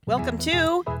Welcome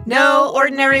to No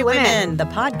Ordinary Women, the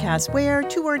podcast where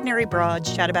two ordinary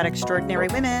broads chat about extraordinary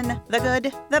women, the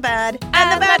good, the bad,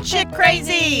 and the batshit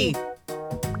crazy.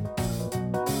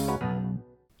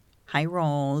 Hi,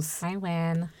 Rose. Hi,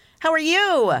 Win. How are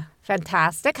you?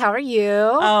 Fantastic. How are you?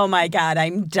 Oh, my God.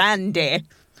 I'm dandy.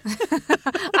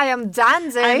 I am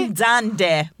dandy. I'm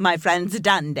dandy. My friend's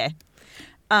dandy.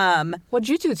 What'd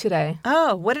you do today?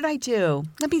 Oh, what did I do?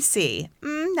 Let me see.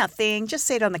 Nothing. Just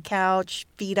sat on the couch,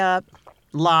 feet up,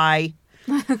 lie.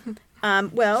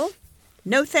 Well,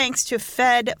 no thanks to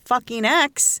Fed fucking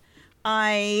X.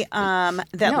 Actually,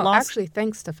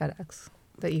 thanks to FedEx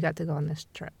that you got to go on this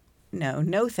trip.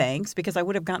 No thanks, because I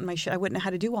would have gotten I wouldn't have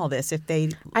had to do all this if they...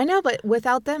 I know, but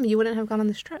without them, you wouldn't have gone on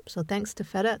this trip. So thanks to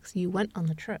FedEx, you went on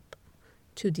the trip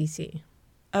to D.C.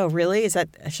 Oh, really?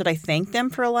 Should I thank them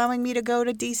for allowing me to go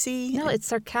to D.C.? No, it's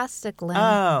sarcastic, Lynn.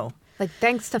 Oh. Like,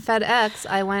 thanks to FedEx,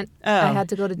 I had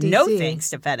to go to D.C. No thanks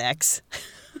to FedEx.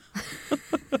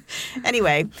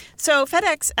 Anyway, so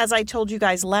FedEx, as I told you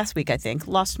guys last week, I think,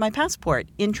 lost my passport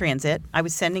in transit. I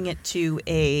was sending it to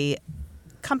a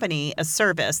company, a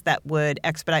service that would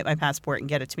expedite my passport and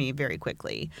get it to me very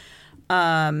quickly.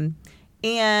 And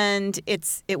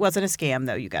it wasn't a scam,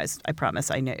 though, you guys. I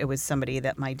promise. I know it was somebody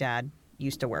that my dad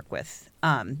used to work with.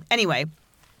 Anyway,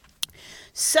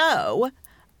 so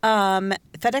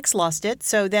FedEx lost it.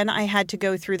 So then I had to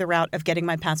go through the route of getting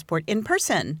my passport in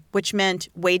person, which meant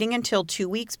waiting until 2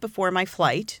 weeks before my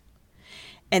flight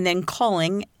and then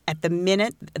calling at the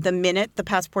minute the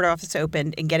passport office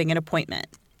opened and getting an appointment.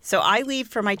 So I leave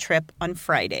for my trip on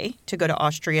Friday to go to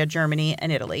Austria, Germany,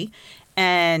 and Italy.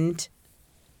 And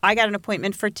I got an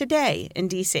appointment for today in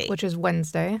D.C. Which is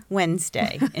Wednesday.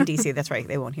 Wednesday in D.C. That's right.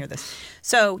 They won't hear this.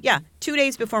 So, 2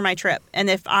 days before my trip. And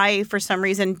if I, for some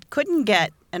reason, couldn't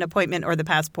get an appointment or the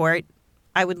passport,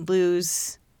 I would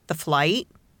lose the flight,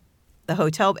 the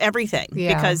hotel, everything.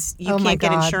 Yeah. Because you can't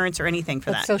get insurance or anything for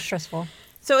that. That's so stressful.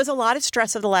 So it was a lot of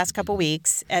stress of the last couple of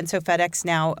weeks. And so FedEx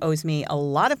now owes me a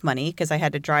lot of money because I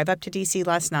had to drive up to D.C.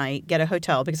 last night, get a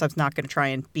hotel because I was not going to try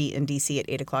and be in D.C. at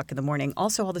 8 o'clock in the morning.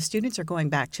 Also, all the students are going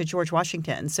back to George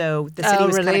Washington. So the city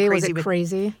was kind of crazy. Was it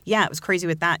crazy? Yeah, it was crazy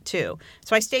with that, too.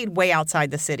 So I stayed way outside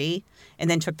the city and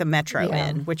then took the metro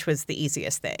in, which was the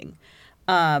easiest thing.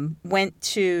 Went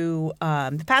to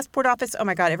the passport office. Oh,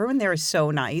 my God. Everyone there is so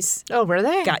nice. Oh, were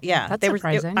they? That's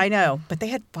surprising. I know. But they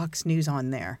had Fox News on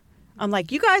there. I'm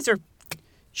like, you guys are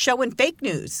showing fake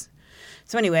news.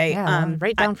 So anyway.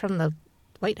 Right down from the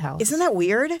White House. Isn't that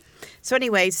weird? So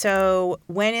anyway,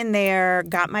 went in there,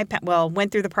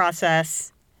 went through the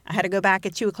process. I had to go back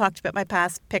at 2 o'clock to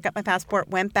pick up my passport,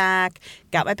 went back,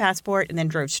 got my passport, and then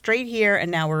drove straight here, and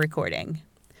now we're recording.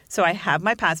 So I have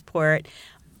my passport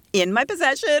in my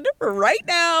possession right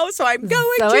now. So I'm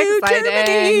going to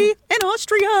Germany and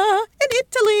Austria and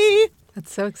Italy.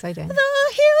 That's so exciting. The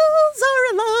hills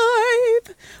are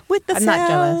alive with the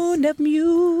sound of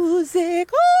music.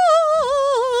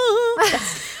 Oh.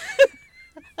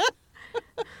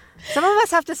 Some of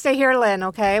us have to stay here, Lynn,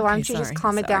 okay? Why don't you just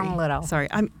calm it down a little? Sorry.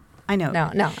 I know. No,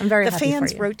 I'm very happy for you. The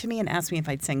fans wrote to me and asked me if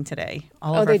I'd sing today.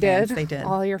 They did? They did.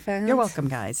 All your fans? You're welcome,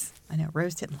 guys. I know.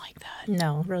 Rose didn't like that.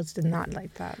 No, Rose did not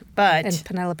like that. But... And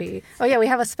Penelope. Oh, yeah, we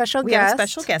have a special guest. We have a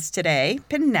special guest today.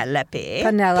 Penelope.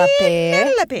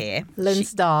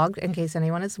 Lynn's dog, in case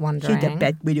anyone is wondering. She's the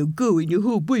best way to go in the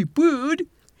whole wide world.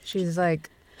 She's like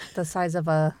the size of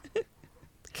a...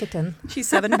 kitten. She's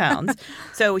 7 pounds.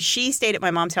 So she stayed at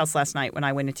my mom's house last night when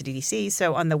I went into D.C.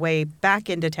 So on the way back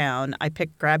into town, I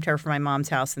grabbed her from my mom's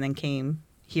house and then came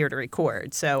here to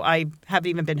record. So I haven't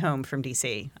even been home from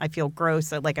D.C. I feel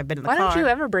gross, like I've been in the car. Why don't you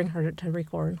ever bring her to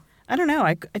record? I don't know.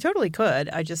 I totally could.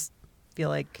 I just feel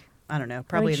like, I don't know,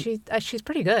 probably. She's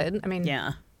pretty good. I mean.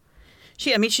 Yeah.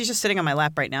 She's just sitting on my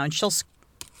lap right now and she'll.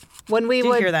 When we do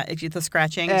you hear that? The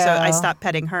scratching? So I stop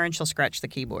petting her and she'll scratch the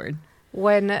keyboard.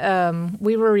 When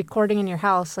we were recording in your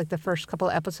house, like the first couple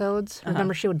of episodes,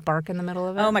 remember she would bark in the middle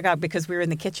of it? Oh, my God, because we were in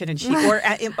the kitchen and she would hear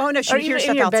stuff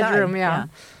in your outside. Bedroom, yeah.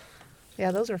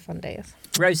 Yeah, those were fun days.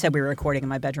 Rose said we were recording in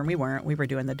my bedroom. We weren't. We were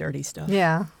doing the dirty stuff.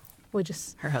 Yeah.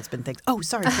 Her husband thinks, oh,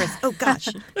 sorry, Chris. Oh, gosh.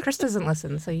 Chris doesn't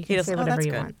listen, so you can say whatever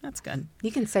you want. That's good.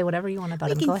 You can say whatever you want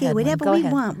about him. Go ahead. We can say whatever we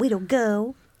want. We don't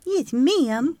go. Yes,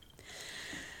 ma'am.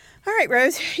 All right,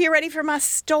 Rose, you ready for my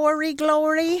story,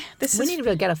 Glory? We need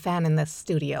to get a fan in this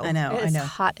studio. I know. It's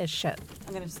hot as shit.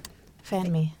 I'm going to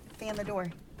fan me. Fan the door.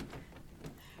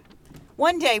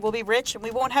 One day we'll be rich and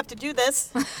we won't have to do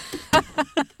this.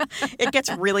 It gets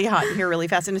really hot in here really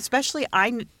fast. And especially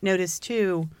I noticed,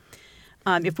 too,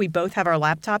 if we both have our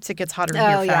laptops, it gets hotter in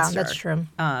here faster. Yeah, that's true.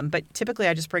 But typically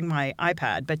I just bring my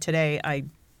iPad. But today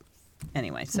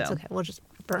anyway, so. It's okay. We'll just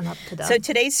burn up to death. So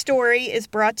today's story is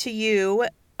brought to you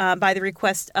by the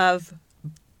request of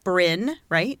Bryn,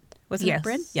 right? Was it Yes.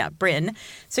 Bryn? Yeah, Bryn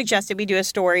suggested we do a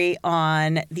story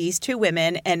on these two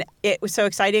women, and it was so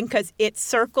exciting because it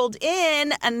circled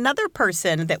in another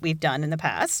person that we've done in the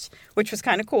past, which was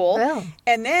kind of cool. Oh.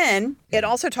 And then it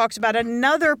also talks about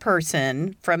another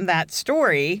person from that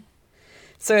story.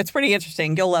 So it's pretty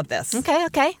interesting. You'll love this. Okay.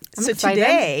 I'm So excited.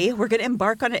 today we're going to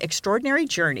embark on an extraordinary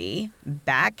journey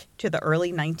back to the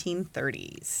early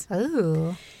 1930s.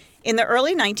 Ooh. In the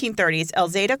early 1930s,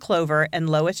 Elzada, Clover, and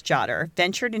Lois Jotter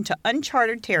ventured into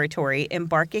uncharted territory,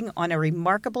 embarking on a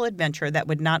remarkable adventure that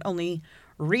would not only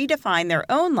redefine their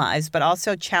own lives, but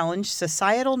also challenge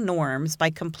societal norms by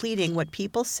completing what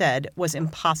people said was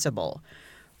impossible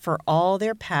for all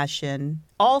their passion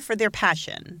of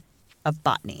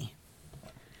botany.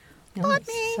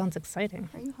 Botany. Sounds exciting.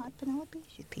 Are you hot, Penelope?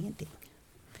 She's panting.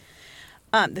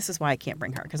 This is why I can't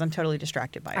bring her, because I'm totally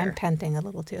distracted by her. I'm panting a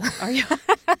little too. Are you?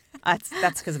 That's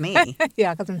because of me.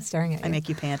 Yeah, because I'm staring at you. I make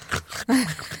you pant.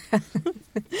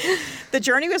 The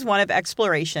journey was one of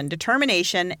exploration,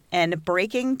 determination, and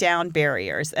breaking down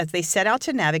barriers as they set out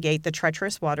to navigate the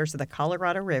treacherous waters of the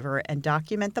Colorado River and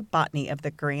document the botany of the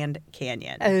Grand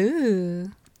Canyon. Ooh.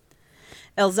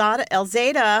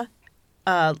 Elzada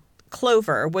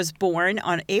Clover was born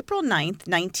on April 9th,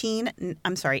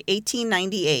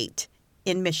 1898.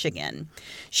 In Michigan.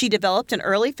 She developed an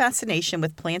early fascination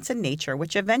with plants and nature,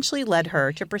 which eventually led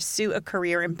her to pursue a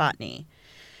career in botany.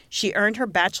 She earned her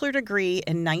bachelor degree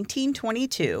in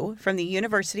 1922 from the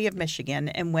University of Michigan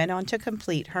and went on to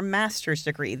complete her master's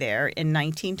degree there in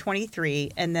 1923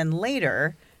 and then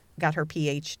later got her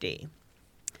PhD.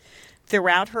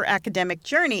 Throughout her academic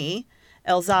journey,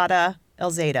 Elzada,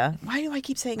 why do I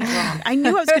keep saying it wrong? I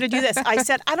knew I was going to do this. I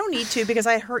said, I don't need to because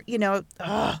I heard,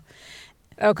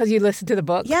 Oh, because you listened to the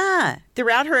book? Yeah.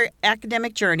 Throughout her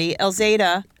academic journey,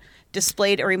 Elzada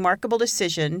displayed a remarkable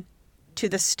decision to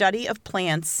the study of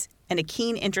plants and a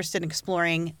keen interest in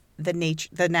exploring the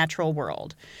natural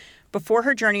world. Before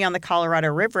her journey on the Colorado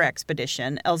River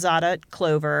expedition, Elzada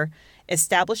Clover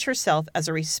established herself as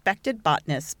a respected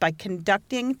botanist by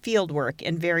conducting fieldwork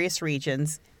in various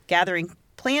regions, gathering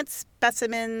plant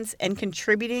specimens, and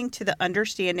contributing to the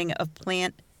understanding of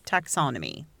plant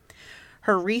taxonomy.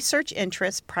 Her research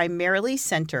interests primarily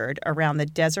centered around the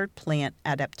desert plant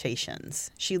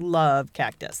adaptations. She loved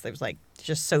cactus. It was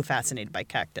just so fascinated by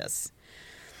cactus.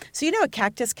 So, a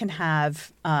cactus can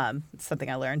have, something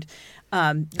I learned,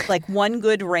 one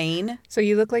good rain. So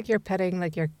you look like you're petting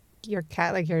your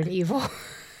cat, like you're an evil.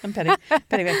 I'm petting my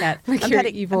cat. Like I'm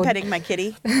petting my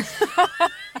kitty.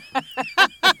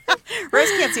 Rose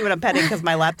can't see what I'm petting because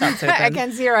my laptop's open. I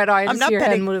can't see her at all. I just see her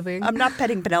head moving. I'm not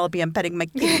petting Penelope. I'm petting my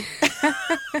kitty.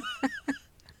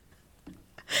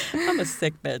 I'm a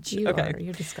sick bitch. You okay. are.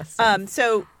 You're disgusting.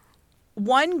 So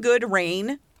one good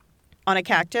rain on a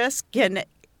cactus can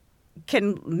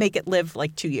make it live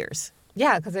 2 years.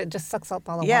 Yeah, because it just sucks up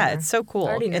all the water. Yeah, it's so cool.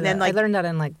 I already knew and then that. I learned that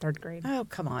in third grade. Oh,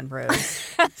 come on, Rose.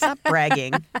 Stop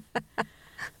bragging.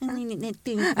 I'm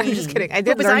just kidding. I did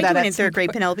What was learn I that doing at in some third grade,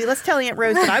 point. Penelope? Let's tell Aunt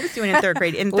Rose what I was doing in third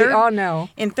grade. We all know.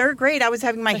 In third grade, I was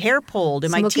having my hair pulled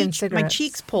and my Cigarettes.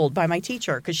 cheeks pulled by my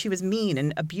teacher because she was mean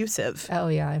and abusive. Oh,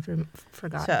 yeah, I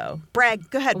forgot. So, brag.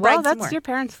 Go ahead, Well, brag some more. that's your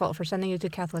parents' fault for sending you to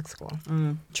Catholic school.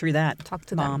 True that. Talk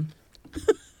to Mom.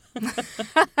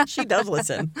 She does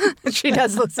listen. She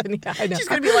does listen. Yeah, I know. She's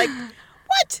going to be like,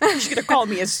 what? She's going to call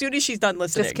me as soon as she's done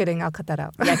listening. Just kidding. I'll cut that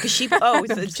out. Yeah, because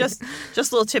just a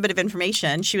little tidbit of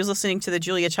information. She was listening to the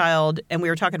Julia Child, and we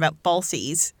were talking about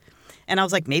falsies. And I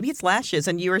was like, maybe it's lashes.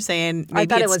 And you were saying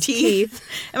maybe I thought it's it was teeth.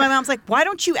 And my mom's like, why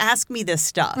don't you ask me this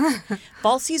stuff?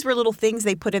 Falsies were little things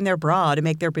they put in their bra to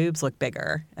make their boobs look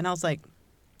bigger. And I was like,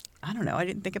 I don't know. I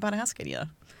didn't think about asking you.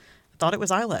 I thought it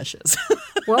was eyelashes.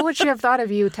 What would she have thought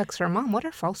if you text her, Mom, what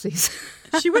are falsies?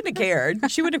 She wouldn't have cared.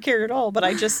 She wouldn't have cared at all. But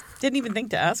I just didn't even think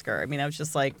to ask her. I mean, I was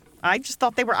just like, I just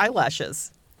thought they were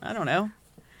eyelashes. I don't know.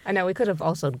 I know. We could have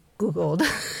also Googled.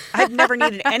 I've never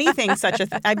needed anything such a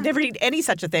thing. I've never needed any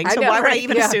such a thing. So I know, why would I right?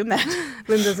 even Yeah. assume that?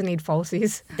 Lynn doesn't need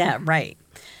falsies. Yeah, right.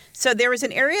 So there was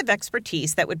an area of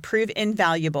expertise that would prove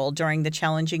invaluable during the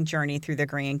challenging journey through the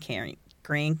Grand Canyon.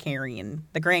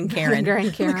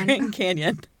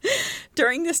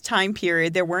 During this time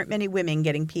period, there weren't many women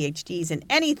getting PhDs in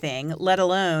anything, let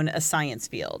alone a science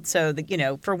field. So,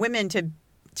 for women to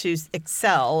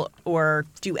excel or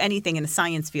do anything in a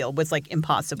science field was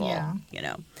impossible,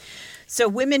 Yeah. So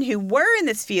women who were in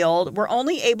this field were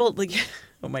only able to...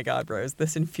 Oh, my God, Rose,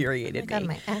 this infuriated Oh my me.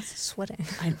 God, my ass is sweating.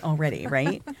 I'm already,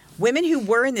 right? Women who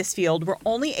were in this field were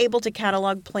only able to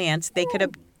catalog plants they could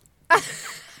have...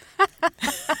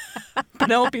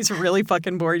 Penelope's really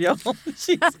fucking bored, y'all.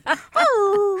 She's...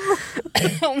 Oh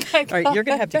my God. All right, you're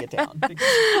going to have to get down.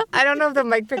 I don't know if the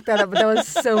mic picked that up, but that was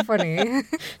so funny.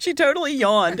 She totally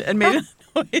yawned and made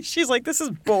a noise. She's like, this is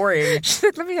boring. She's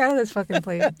like, let me out of this fucking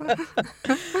place.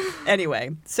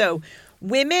 Anyway, so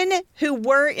women who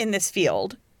were in this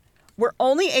field were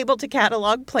only able to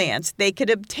catalog plants they could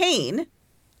obtain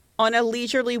on a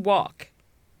leisurely walk.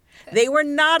 They were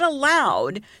not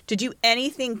allowed to do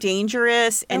anything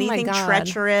dangerous, anything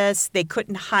treacherous. They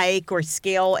couldn't hike or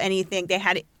scale anything. They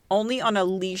had it only on a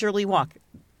leisurely walk.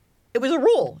 It was a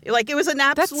rule. Like, it was an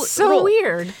absolute That's so rule.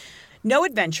 weird. No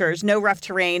adventures, no rough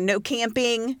terrain, no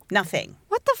camping, nothing.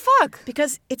 What the fuck?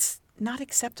 Because it's not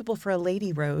acceptable for a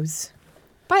lady, Rose.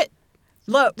 But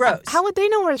Rose. how would they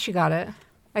know where she got it?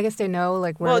 I guess they know,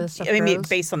 like, where the stuff grows.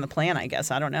 Based on the plan, I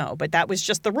guess. I don't know. But that was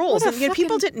just the rules. And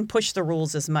people didn't push the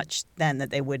rules as much then that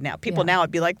they would now. People now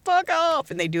would be like, fuck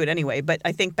off, and they do it anyway. But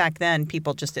I think back then,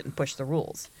 people just didn't push the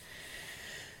rules.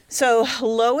 So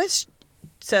Lois,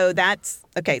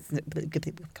 okay.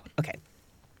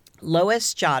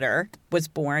 Lois Jotter was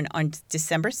born on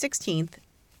December 16th.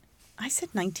 I said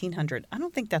 1900. I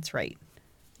don't think that's right.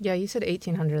 Yeah, you said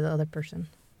 1800, the other person.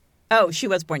 Oh, she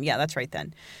was born. Yeah, that's right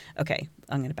then. Okay,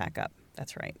 I'm going to back up.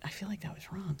 That's right. I feel like that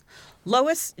was wrong.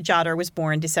 Lois Jotter was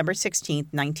born December 16th,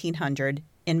 1900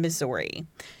 in Missouri.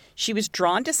 She was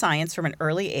drawn to science from an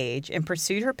early age and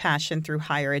pursued her passion through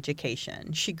higher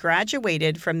education. She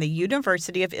graduated from the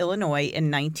University of Illinois in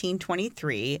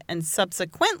 1923 and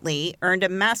subsequently earned a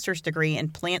master's degree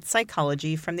in plant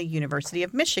psychology from the University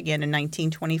of Michigan in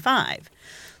 1925.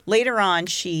 Later on,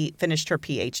 she finished her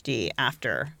PhD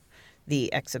after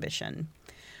the exhibition.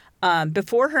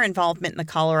 Before her involvement in the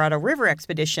Colorado River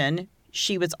expedition,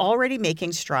 she was already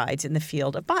making strides in the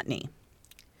field of botany.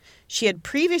 She had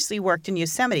previously worked in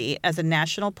Yosemite as a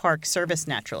National Park Service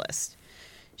naturalist.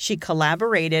 She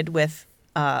collaborated with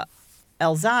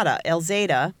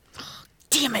Elzada.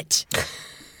 Damn it!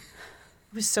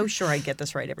 I was so sure I'd get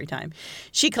this right every time.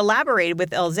 She collaborated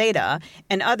with Elzada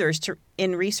and others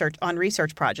on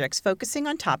research projects focusing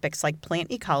on topics like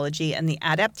plant ecology and the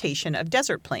adaptation of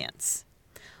desert plants.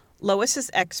 Lois's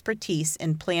expertise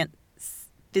in plant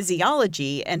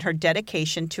physiology and her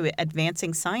dedication to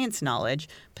advancing science knowledge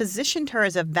positioned her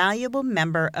as a valuable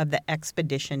member of the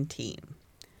expedition team.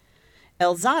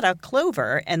 Elzada,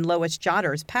 Clover, and Lois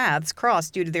Jotter's paths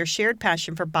crossed due to their shared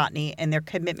passion for botany and their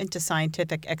commitment to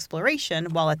scientific exploration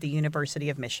while at the University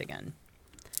of Michigan.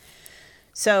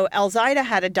 So Elzada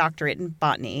had a doctorate in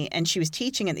botany, and she was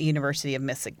teaching at the University of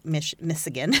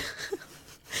Michigan.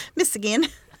 Michigan.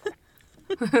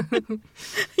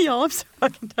 Y'all, I'm so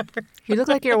fucking tired. You look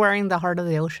like you're wearing the heart of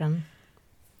the ocean.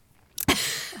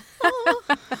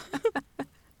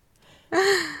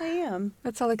 I am.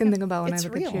 That's all I can think about when I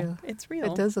look real. at you. It's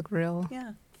real. It does look real.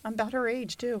 Yeah. I'm about her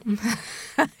age, too.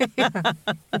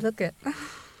 Look it.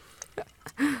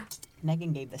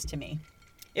 Megan gave this to me.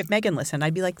 If Megan listened,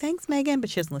 I'd be like, thanks, Megan. But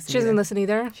she doesn't listen She doesn't listen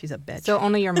either? She's a bitch. So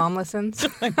only your mom listens?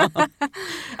 My mom.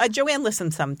 Joanne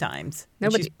listens sometimes.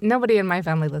 Nobody in my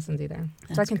family listens either.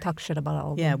 So I can great. talk shit about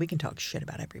all of them. Yeah, we can talk shit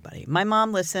about everybody. My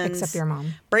mom listens. Except your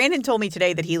mom. Brandon told me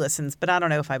today that he listens, but I don't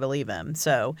know if I believe him.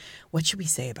 So what should we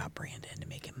say about Brandon to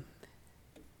make him...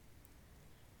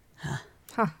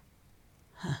 Huh.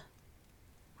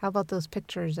 How about those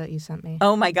pictures that you sent me?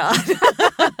 Oh, my God.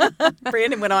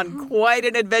 Brandon went on quite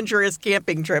an adventurous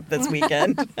camping trip this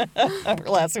weekend, or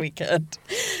last weekend.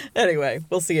 Anyway,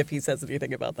 we'll see if he says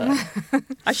anything about that.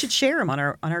 I should share him on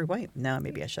our way. No,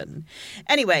 maybe I shouldn't.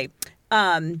 Anyway,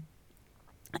 Elzada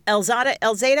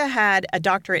had a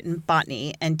doctorate in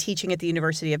botany and teaching at the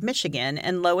University of Michigan,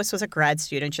 and Lois was a grad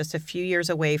student just a few years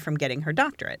away from getting her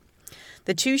doctorate.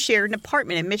 The two shared an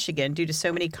apartment in Michigan due to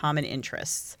so many common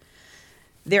interests.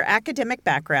 Their academic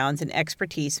backgrounds and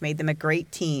expertise made them a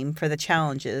great team for the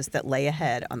challenges that lay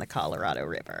ahead on the Colorado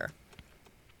River.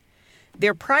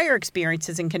 Their prior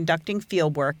experiences in conducting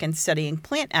fieldwork and studying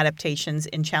plant adaptations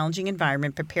in challenging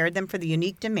environments prepared them for the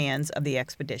unique demands of the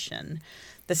expedition.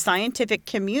 The scientific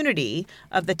community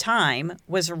of the time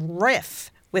was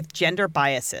rife with gender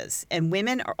biases, and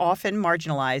women are often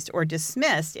marginalized or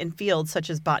dismissed in fields such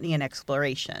as botany and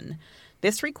exploration.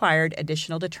 This required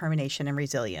additional determination and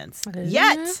resilience.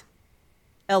 Yet,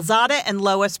 Elzada and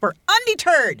Lois were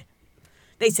undeterred.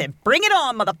 They said, bring it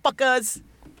on, motherfuckers.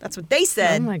 That's what they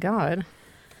said. Oh, my God.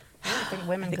 I don't think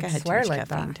women could swear like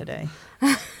that. Today.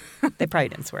 They probably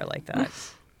didn't swear like that.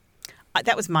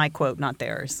 That was my quote, not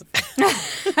theirs.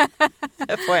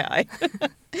 FYI.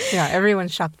 Yeah,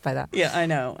 everyone's shocked by that. Yeah, I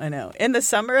know. In the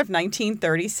summer of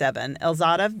 1937,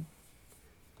 Elzada,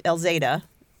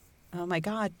 oh, my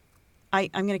God. I'm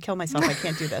going to kill myself. I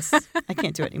can't do this. I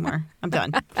can't do it anymore. I'm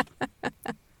done.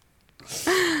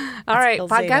 All right.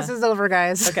 Elzada. Podcast is over,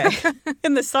 guys. Okay.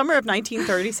 In the summer of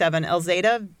 1937,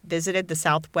 Elzada visited the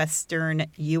southwestern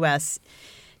U.S.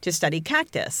 to study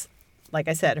cactus. Like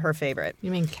I said, her favorite.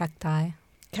 You mean cacti?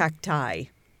 Cacti.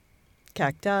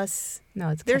 Cactus. No,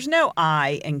 it's There's no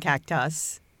I in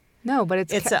cactus. no, but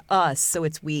It's a us, so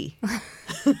it's we.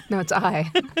 no, it's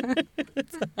I.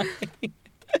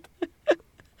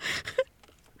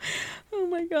 Oh,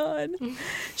 my God.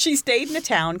 She stayed in a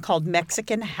town called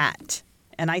Mexican Hat.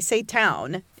 And I say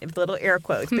town with little air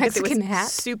quotes. Because Mexican it was Hat?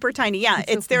 super tiny. Yeah,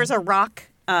 That's so there's a rock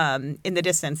in the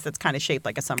distance that's kind of shaped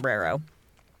like a sombrero.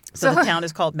 So the town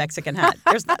is called Mexican Hat.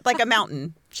 There's like a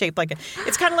mountain shaped like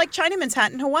it's kind of like Chinaman's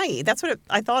hat in Hawaii. That's what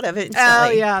I thought of it instantly.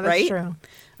 Oh, yeah, that's right? true.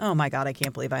 Oh, my God. I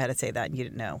can't believe I had to say that and you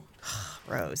didn't know.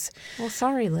 Rose. Well,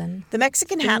 sorry, Lynn. The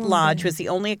Mexican Been a Hat long Lodge day. was the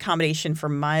only accommodation for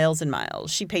miles and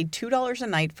miles. She paid $2 a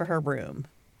night for her room.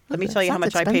 Let me tell you how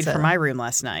sounds much I paid for expensive. my room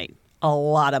last night. A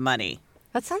lot of money.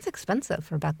 That sounds expensive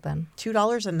for back then.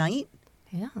 $2 a night?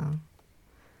 Yeah.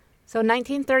 So in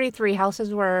 1933,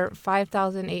 houses were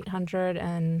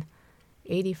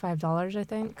 $5,885, I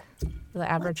think, for the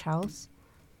average house.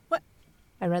 What?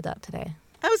 I read that today.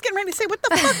 I was getting ready to say, what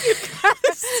the fuck, you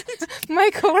guys? My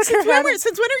coworker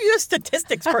Since when are you a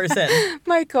statistics person?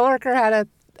 my coworker had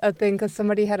a thing because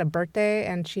somebody had a birthday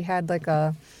and she had like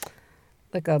a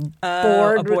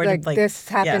board, like this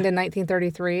happened in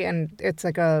 1933 and it's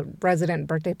like a resident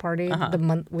birthday party. The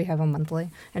month we have a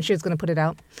monthly, and she was going to put it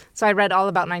out. So I read all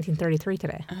about 1933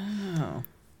 today. Oh,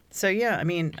 so yeah, I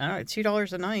mean, I don't know,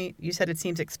 $2 a night. You said it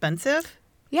seems expensive,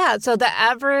 Yeah, so the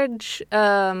average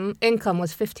income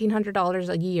was $1,500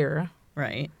 a year,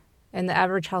 right? and the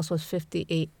average house was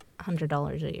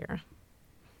 $5,800 a year.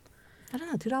 I don't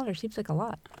know, $2 seems like a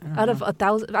lot. Out of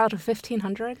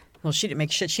 1,500. Well, she didn't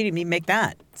make shit. She didn't even make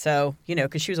that. So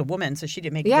because she was a woman, so she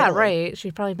didn't make. Yeah, diddly. right. She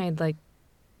probably made like,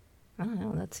 I don't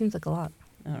know. That seems like a lot.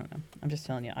 I don't know. I'm just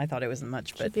telling you. I thought it wasn't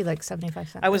much, but Should be like 75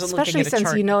 cents. I wasn't looking Especially at a since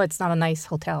chart. you know it's not a nice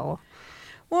hotel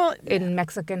well, in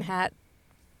Mexican Hat.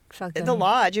 Fucking. the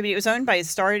lodge. I mean, it was owned by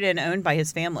his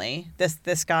family.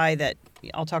 This guy that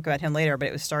I'll talk about him later, but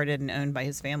it was started and owned by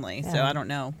his family. So Yeah. I don't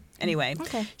know. Anyway,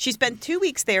 Okay. She spent 2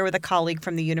 weeks there with a colleague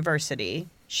from the university.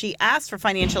 She asked for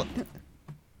financial.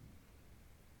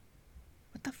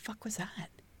 What the fuck was that?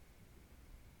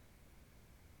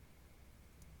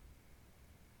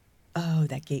 Oh,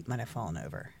 that gate might have fallen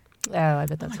over. Oh, I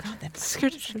bet Oh that's my God, that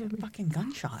scared the was shit like out of a me. fucking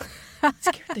gunshot. It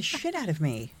scared the shit out of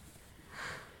me.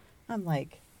 I'm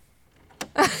like,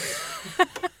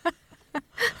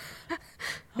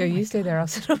 Yeah, you stay there. I'll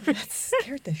sit over. that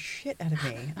scared the shit out of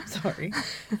me. I'm sorry.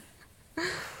 I'm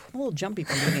a little jumpy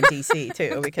from being in DC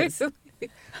too because I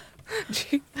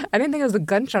didn't think it was a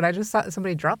gunshot. I just thought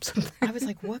somebody dropped something. I was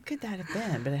like, what could that have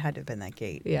been? But it had to have been that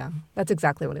gate. Yeah, that's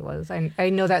exactly what it was. I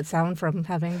know that sound from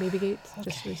having baby gates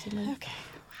just recently. Okay.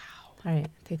 All right,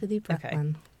 take a deep breath, Okay.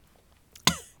 Lynn.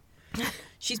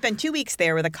 She spent 2 weeks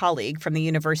there with a colleague from the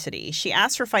university. She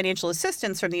asked for financial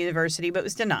assistance from the university, but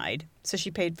was denied. So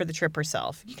she paid for the trip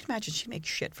herself. You can imagine she makes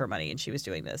shit for money, and she was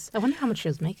doing this. I wonder how much she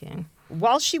was making.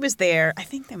 While she was there, I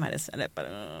think they might have said it, but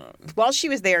while she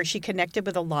was there, she connected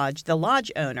with the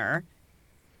lodge owner,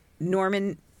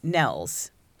 Norman Nels.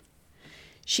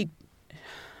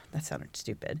 That sounded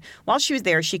stupid. While she was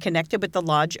there, she connected with the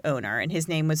lodge owner, and his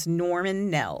name was Norman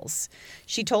Nels.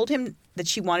 She told him that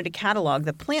she wanted to catalog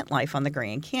the plant life on the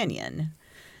Grand Canyon.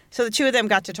 So the two of them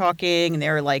got to talking, and they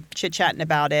were like chit-chatting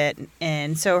about it.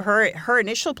 And so her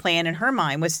initial plan in her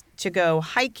mind was to go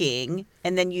hiking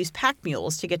and then use pack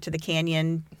mules to get to the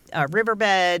canyon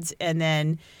riverbeds, and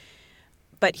then.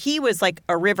 But he was like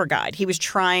a river guide. He was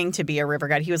trying to be a river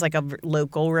guide. He was like a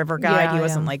local river guide. Yeah, he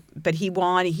wasn't yeah. like, but he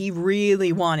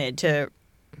really wanted to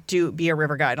be a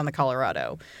river guide on the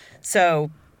Colorado. So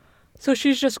So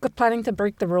she's just planning to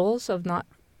break the rules of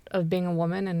being a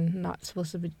woman and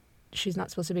she's not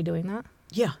supposed to be doing that?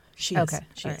 yeah, she is. Okay,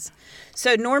 She all is.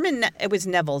 So it was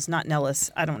Neville's, not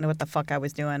Nellis. I don't know what the fuck I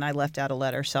was doing. I left out a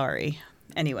letter. Sorry.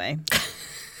 Anyway.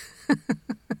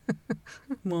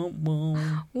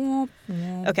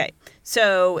 Okay,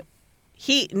 so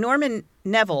Norman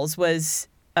Neville's was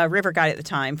a river guide at the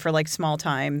time for like small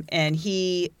time, and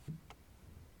he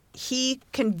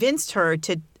convinced her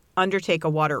to undertake a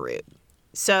water route.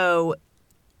 So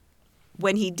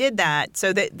when he did that,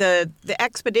 so the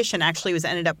expedition actually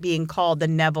ended up being called the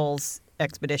Neville's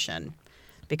expedition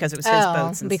because it was his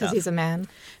boats and because stuff. he's a man.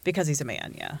 Because he's a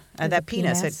man, yeah. With That a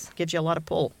penis, penis. it gives you a lot of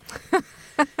pull.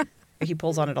 He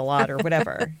pulls on it a lot or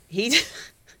whatever.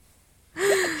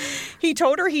 He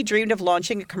told her he dreamed of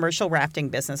launching a commercial rafting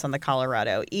business on the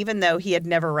Colorado, even though he had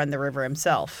never run the river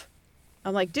himself.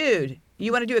 I'm like, dude,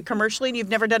 you want to do it commercially and you've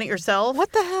never done it yourself?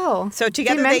 What the hell? So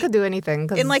together men could do anything.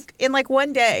 In like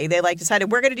one day, they like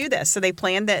decided we're going to do this. So they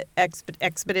planned the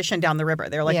expedition down the river.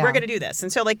 They're like, we're going to do this.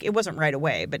 And so like it wasn't right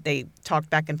away, but they talked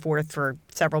back and forth for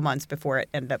several months before it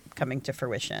ended up coming to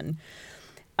fruition.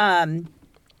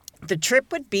 The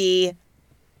trip would be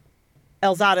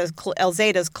Elzada's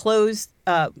closed.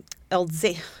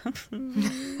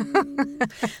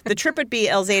 The trip would be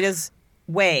Elzada's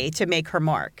way to make her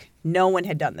mark. No one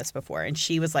had done this before, and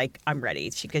she was like, "I'm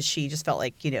ready," because she just felt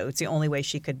like it's the only way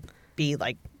she could be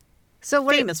like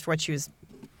famous for what she was.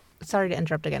 Sorry to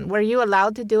interrupt again. Were you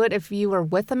allowed to do it if you were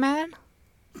with a man?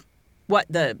 What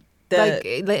the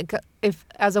like if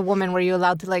as a woman were you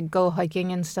allowed to like go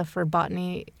hiking and stuff for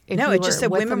botany? No, it just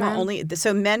said women were only.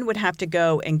 So men would have to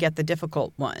go and get the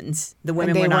difficult ones. The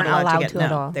women were not allowed to get.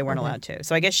 At all. They weren't allowed to.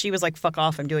 So I guess she was like, "Fuck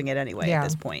off! I'm doing it anyway." At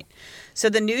this point, so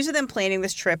the news of them planning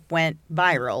this trip went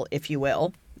viral, if you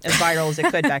will, as viral as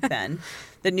it could back then.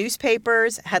 The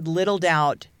newspapers had little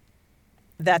doubt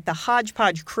that the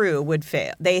hodgepodge crew would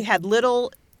fail. They had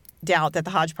little doubt that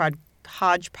the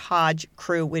hodgepodge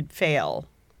crew would fail.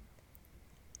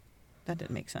 That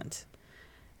didn't make sense.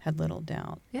 Had little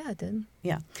doubt. Yeah, it did.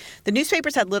 Yeah. The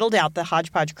newspapers had little doubt the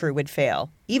hodgepodge crew would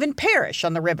fail, even perish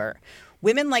on the river.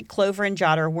 Women like Clover and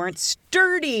Jotter weren't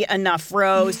sturdy enough,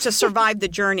 Rose, to survive the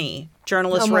journey.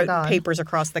 Journalists wrote in papers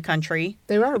across the country.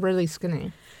 They were really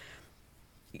skinny.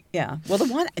 Yeah. Well,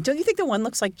 don't you think the one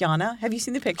looks like Yana? Have you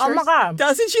seen the pictures? Oh, my God.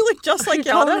 Doesn't she look just like Yana?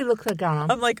 She totally looks like Yana.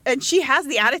 I'm like, and she has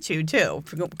the attitude, too,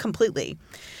 completely.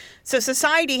 So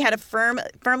society had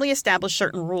firmly established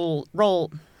certain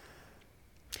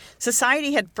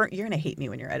Society had you're going to hate me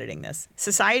when you're editing this.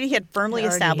 Society had firmly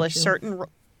established certain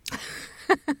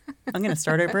I'm going to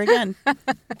start over again.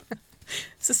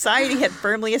 Society had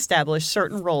firmly established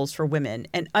certain roles for women,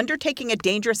 and undertaking a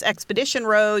dangerous expedition,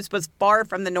 Rose, was far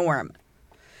from the norm.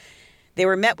 They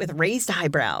were met with raised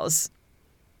eyebrows.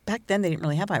 Back then, they didn't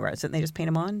really have eyebrows. Didn't they just paint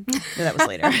them on? No, that was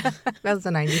later. That was the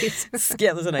 90s.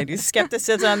 Yeah, that was the 90s.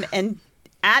 Skepticism and,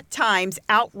 at times,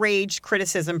 outraged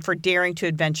criticism for daring to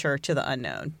adventure to the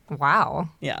unknown. Wow.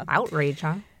 Yeah. Outrage,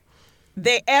 huh?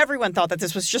 Everyone thought that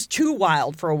this was just too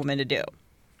wild for a woman to do.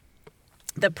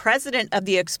 The president of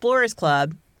the Explorers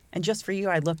Club, and just for you,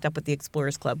 I looked up what the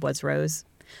Explorers Club was, Rose.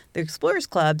 The Explorers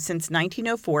Club, since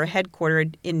 1904,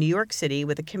 headquartered in New York City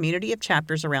with a community of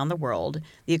chapters around the world,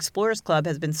 the Explorers Club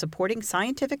has been supporting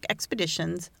scientific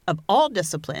expeditions of all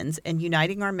disciplines and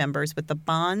uniting our members with the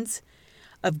bonds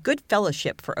of good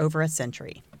fellowship for over a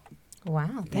century.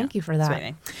 Wow, thank you for that. So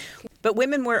anyway. But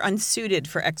women were unsuited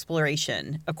for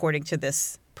exploration, according to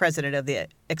this president of the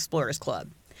Explorers Club.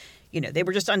 They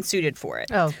were just unsuited for it.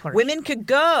 Oh, of course. Women could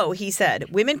go, he said.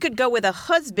 Women could go with a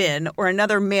husband or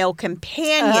another male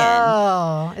companion.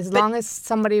 Oh, as long as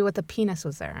somebody with a penis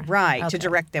was there. Right, to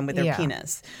direct them with their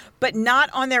penis. But not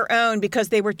on their own because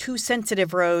they were too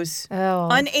sensitive, Rose. Oh,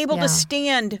 unable to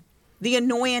stand the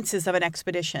annoyances of an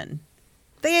expedition.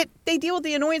 They deal with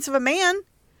the annoyance of a man.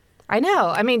 I know.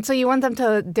 I mean, so you want them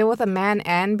to deal with a man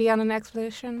and be on an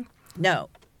expedition? No.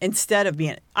 Instead of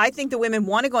being, I think the women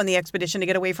want to go on the expedition to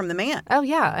get away from the man. Oh,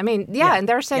 yeah. I mean, and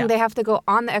they're saying they have to go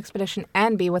on the expedition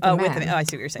and be with the man. With the, I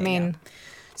see what you're saying. I mean,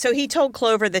 So he told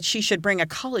Clover that she should bring a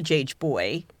college-age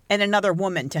boy and another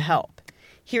woman to help.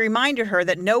 He reminded her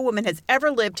that no woman has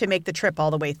ever lived to make the trip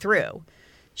all the way through.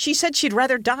 She said she'd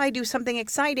rather die do something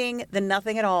exciting than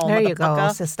nothing at all. There you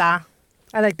go, sister.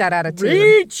 I like that attitude.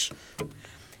 Reach!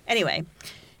 Anyway,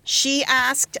 she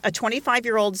asked a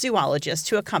 25-year-old zoologist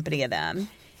to accompany them.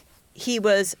 He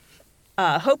was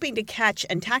hoping to catch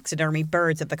and taxidermy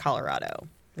birds of the Colorado,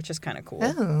 which is kind of cool.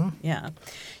 Oh. Yeah.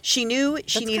 She knew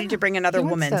she needed to bring another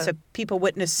woman so people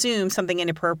wouldn't assume something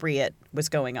inappropriate was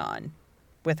going on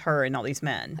with her and all these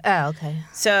men. Oh, okay.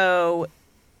 So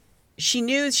she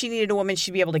knew she needed a woman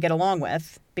she'd be able to get along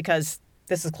with because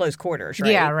this is close quarters,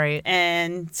 right? Yeah, right.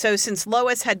 And so since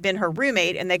Lois had been her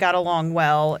roommate and they got along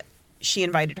well, she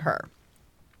invited her.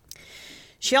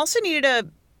 She also needed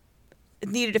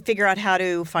to figure out how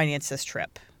to finance this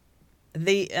trip.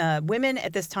 The women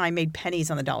at this time made pennies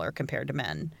on the dollar compared to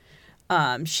men.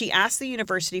 She asked the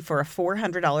university for a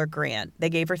 $400 grant. They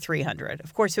gave her $300.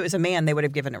 Of course, if it was a man, they would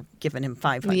have given him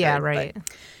 $500. Yeah, right.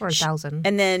 Or $1,000.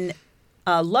 And then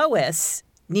Lois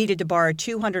needed to borrow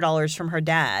 $200 from her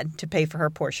dad to pay for her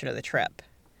portion of the trip.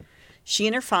 She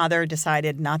and her father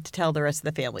decided not to tell the rest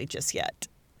of the family just yet.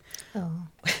 Oh.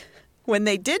 When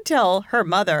they did tell her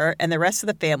mother and the rest of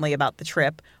the family about the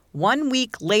trip, 1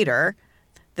 week later,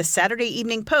 The Saturday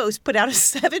Evening Post put out a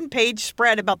 7-page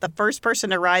spread about the first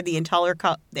person to ride the entire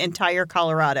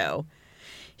Colorado.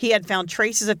 He had found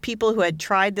traces of people who had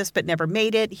tried this but never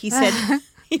made it. He said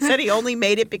he only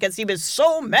made it because he was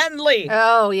so manly.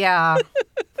 Oh, yeah.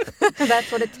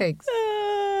 That's what it takes.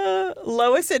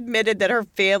 Lois admitted that her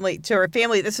family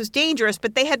this was dangerous,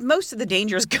 but they had most of the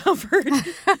dangers covered.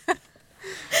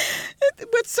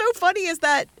 What's so funny is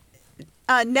that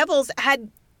Neville's had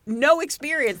no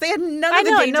experience. They had none of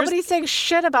the dangers. Nobody's saying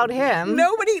shit about him.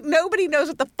 Nobody knows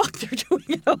what the fuck they're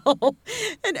doing at all.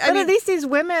 And at least these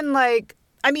women,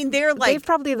 they're like... They've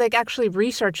probably, actually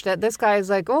researched it. This guy's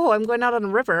like, oh, I'm going out on the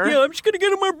river. Yeah, I'm just going to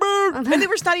get on my boat. And there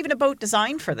was not even a boat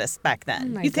designed for this back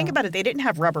then. You think about it, they didn't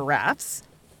have rubber rafts.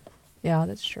 Yeah,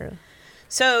 that's true.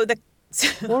 So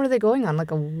what were they going on?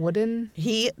 Like a wooden...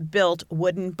 He built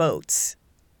wooden boats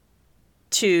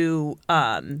to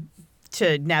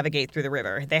navigate through the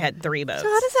river. They had 3 boats. So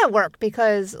how does that work?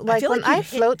 Because when I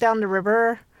float down the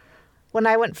river, when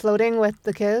I went floating with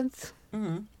the kids,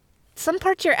 some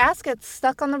parts of your ass gets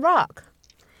stuck on the rock.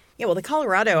 Yeah, well, the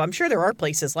Colorado, I'm sure there are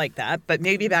places like that, but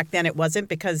maybe back then it wasn't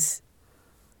because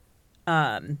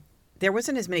there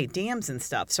wasn't as many dams and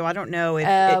stuff. So I don't know if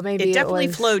it definitely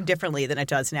flowed differently than it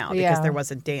does now because there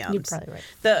wasn't dams. You're probably right.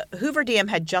 The Hoover Dam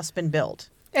had just been built.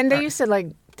 And they used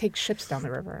to take ships down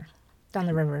the rivers.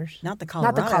 Not the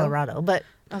Colorado. But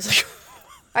I was like,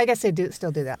 I guess they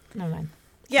still do that. Never mind.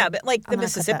 Yeah, but the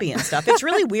Mississippi and stuff. It's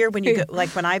really weird when you go,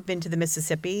 when I've been to the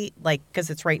Mississippi, because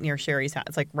it's right near Sherry's house.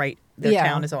 It's their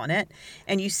town is on it.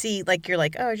 And you see, you're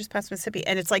like, oh, I just passed Mississippi.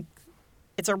 And it's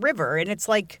it's a river and it's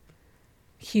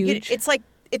huge. It's like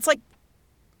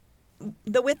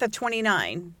the width of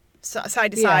 29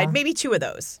 side to side, maybe 2 of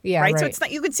those. Yeah, right? So it's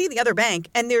not, you can see the other bank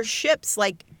and there's ships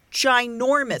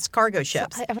ginormous cargo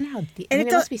ships. So I wonder how deep. It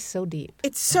must be so deep.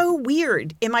 It's so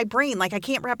weird in my brain. I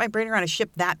can't wrap my brain around a ship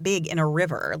that big in a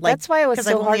river. That's why it was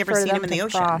so hard for them in the to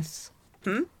ocean. Cross.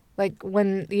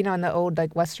 When, in the old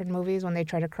Western movies, when they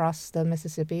try to cross the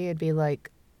Mississippi, it'd be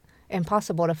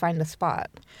impossible to find a spot.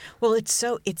 Well, it's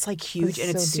huge and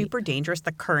it's super dangerous.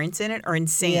 The currents in it are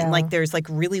insane. Yeah. There's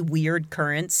really weird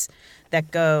currents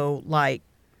that go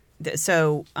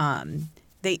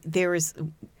there was...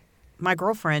 My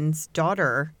girlfriend's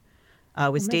daughter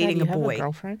was dating a boy. You have a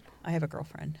girlfriend? I have a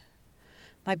girlfriend.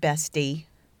 My bestie.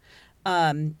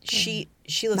 She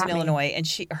lives in Illinois,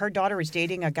 and her daughter was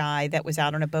dating a guy that was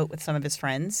out on a boat with some of his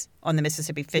friends on the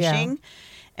Mississippi fishing,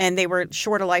 and they were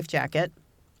short a life jacket,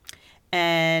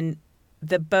 and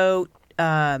the boat.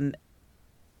 I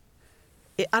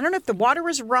don't know if the water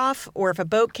was rough or if a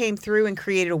boat came through and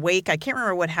created a wake. I can't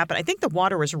remember what happened. I think the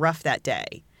water was rough that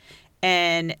day.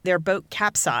 And their boat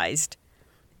capsized,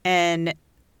 and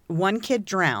one kid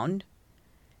drowned,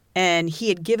 and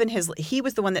he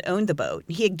was the one that owned the boat.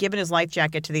 He had given his life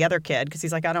jacket to the other kid because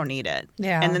he's like, I don't need it.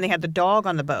 Yeah. And then they had the dog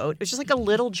on the boat. It was just a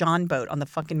little John boat on the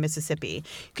fucking Mississippi.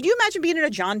 Could you imagine being in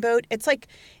a John boat? It's like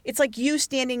you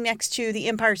standing next to the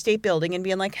Empire State Building and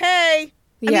being like, hey.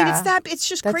 It's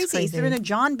just crazy. They're in a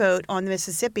John boat on the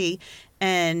Mississippi,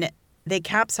 and they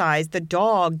capsized. The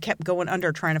dog kept going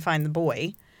under trying to find the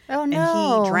boy. Oh, no.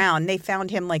 And he drowned. They found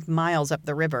him miles up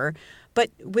the river. But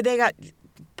they got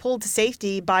pulled to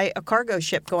safety by a cargo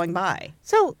ship going by.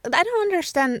 So I don't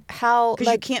understand how...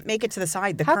 Because you can't make it to the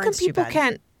side. The current's too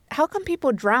bad. How come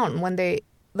people drown when they...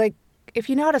 if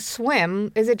you know how to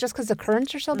swim, is it just because the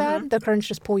currents are so bad? The currents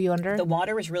just pull you under? The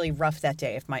water was really rough that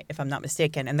day, if I'm not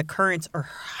mistaken. And the currents are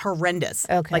horrendous.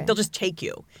 Okay. They'll just take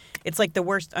you. It's the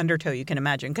worst undertow you can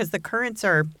imagine. Because the currents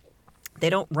are... They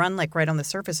don't run right on the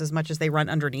surface as much as they run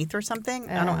underneath or something.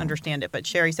 I don't understand it, but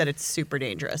Sherry said it's super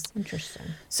dangerous. Interesting.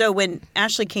 So when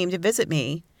Ashley came to visit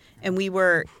me, and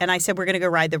I said we're going to go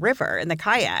ride the river in the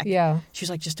kayak. Yeah. She was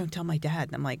like, just don't tell my dad.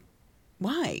 And I'm like,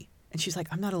 why? And she's like,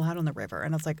 I'm not allowed on the river.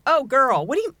 And I was like, oh, girl,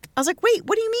 I was like, wait,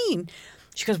 what do you mean?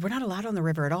 She goes, we're not allowed on the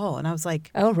river at all. And I was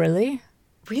like, oh, really?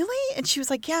 Really? And she was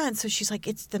like, yeah. And so she's like,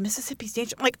 it's the Mississippi's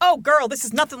dangerous. I'm like, oh, girl, this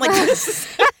is nothing like this.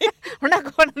 We're not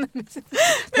going on the Mississippi.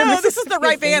 No, this is the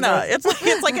Rivanna.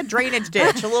 It's like a drainage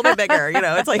ditch, a little bit bigger.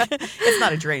 It's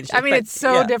not a drainage ditch. It's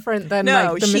so different than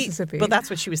the Mississippi. Well, that's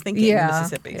what she was thinking, the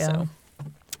Mississippi. Yeah. So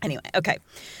anyway, okay.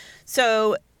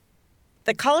 So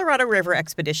the Colorado River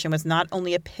expedition was not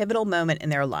only a pivotal moment in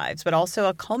their lives, but also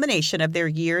a culmination of their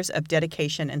years of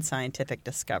dedication and scientific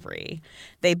discovery.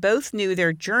 They both knew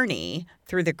their journey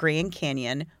through the Grand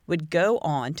Canyon would go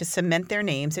on to cement their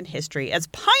names in history as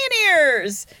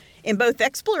pioneers in both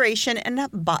exploration and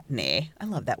botany. I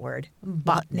love that word.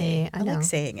 Botany. I like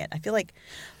saying it. I feel like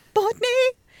botany.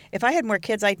 If I had more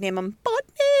kids, I'd name them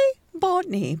botany,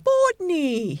 botany,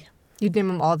 botany. You'd name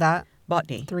them all that?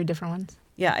 Botany. 3 different ones?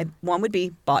 Yeah, one would be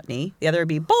botany, the other would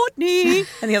be botany,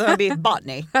 and the other one would be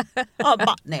botany. Oh,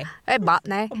 botany. Hey,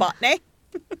 botany. Botany.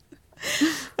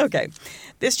 Okay.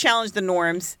 This challenged the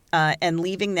norms and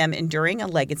leaving them enduring a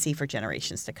legacy for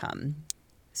generations to come.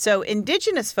 So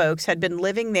indigenous folks had been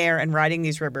living there and riding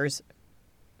these rivers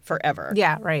forever.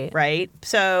 Yeah, right. Right?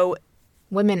 So...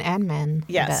 Women and men.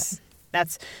 Yes.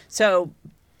 That's... So...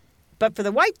 But for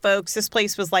the white folks, this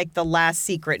place was like the last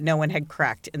secret no one had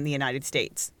cracked in the United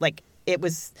States. Like, it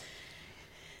was...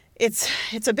 It's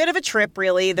a bit of a trip,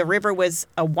 really. The river was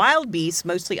a wild beast,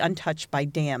 mostly untouched by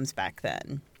dams back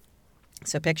then.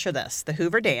 So picture this. The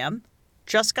Hoover Dam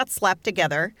just got slapped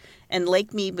together, and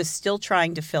Lake Mead was still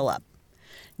trying to fill up.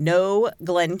 No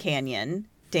Glen Canyon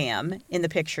Dam in the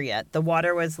picture yet. The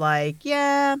water was like,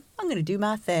 yeah, I'm going to do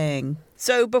my thing.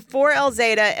 So before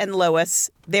Elzada and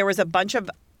Lois, there was a bunch of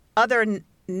other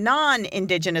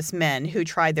non-indigenous men who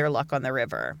tried their luck on the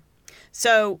river.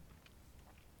 So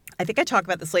I think I talk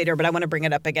about this later, but I want to bring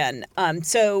it up again.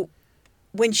 So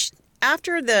when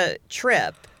after the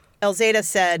trip, Elzada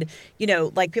said, you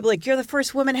know, like people like, you're the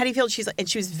first woman, how do you feel? And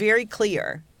she was very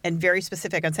clear and very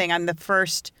specific on saying, I'm the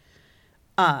first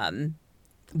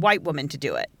white woman to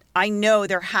do it. I know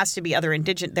there has to be other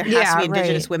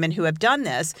indigenous women who have done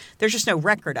this. There's just no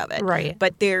record of it. Right.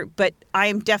 But I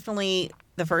am definitely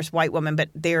the first white woman, but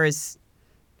there is.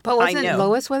 But wasn't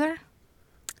Lois with her?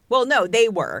 Well, no, they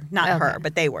were. Not her,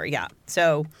 but they were, yeah.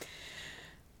 So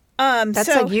that's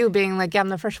like you being like, yeah, I'm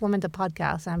the first woman to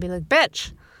podcast. And I'd be like,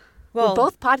 bitch. Well, we're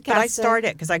both podcasting. But I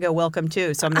started because I go welcome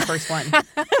too, so I'm the first one.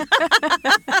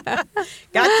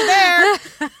 Got you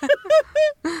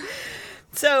there.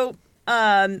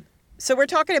 So we're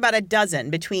talking about a dozen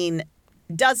between.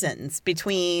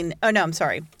 Oh no, I'm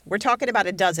sorry. We're talking about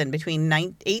a dozen between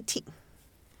 18.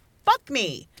 Fuck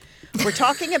me. We're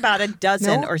talking about a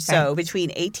dozen or so between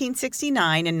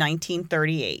 1869 and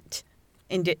 1938.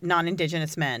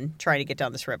 Non-indigenous men trying to get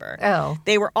down this river. Oh,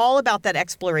 they were all about that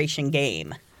exploration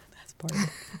game.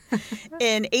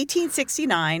 In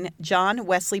 1869, John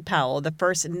Wesley Powell, the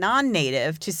first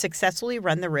non-native to successfully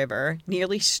run the river,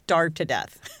 nearly starved to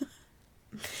death.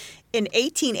 In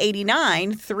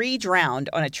 1889, 3 drowned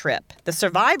on a trip. The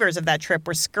survivors of that trip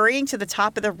were scurrying to the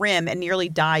top of the rim and nearly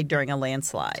died during a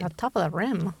landslide. On top of the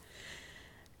rim?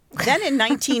 Then in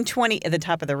 1920, at the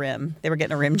top of the rim, they were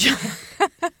getting a rim job.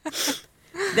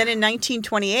 Then in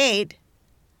 1928,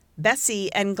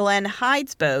 Bessie and Glenn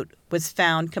Hyde's boat was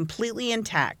found completely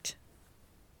intact,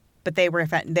 but they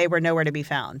were nowhere to be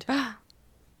found.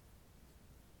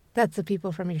 That's the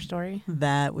people from your story?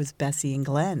 That was Bessie and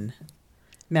Glenn.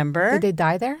 Remember? Did they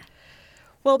die there?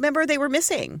 Well, remember, they were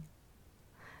missing.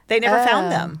 They never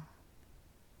found them.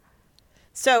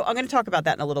 So I'm going to talk about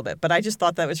that in a little bit, but I just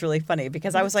thought that was really funny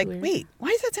because I was like, weird. Wait, why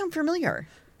does that sound familiar?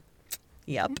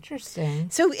 Yep. Interesting.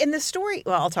 So in the story,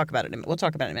 well, we'll talk about it in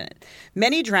a minute.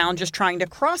 Many drowned just trying to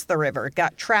cross the river,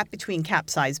 got trapped between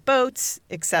capsized boats,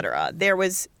 etc. There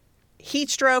was heat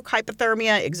stroke,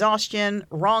 hypothermia, exhaustion,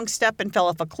 wrong step and fell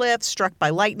off a cliff, struck by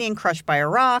lightning, crushed by a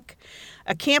rock.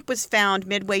 A camp was found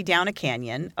midway down a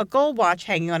canyon, a gold watch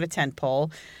hanging on a tent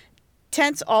pole,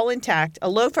 tents all intact, a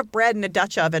loaf of bread in a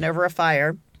Dutch oven over a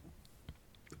fire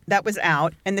that was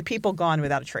out, and the people gone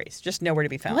without a trace, just nowhere to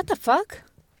be found. What the fuck?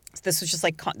 This was just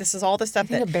like, this is all the stuff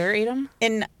that... a bear ate them?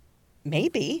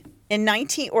 Maybe.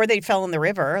 Or they fell in the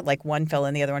river, like one fell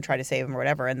in, the other one tried to save them or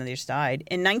whatever, and then they just died.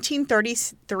 In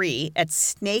 1933, at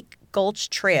Snake Gulch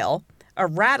Trail, a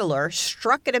rattler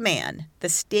struck at a man. The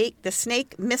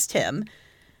snake missed him,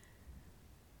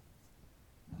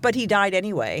 but he died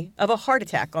anyway of a heart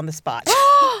attack on the spot.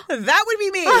 That would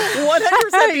be me.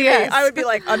 100% be yes. me. I would be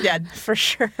like, I'm dead. For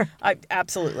sure.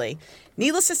 Absolutely.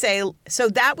 Needless to say, so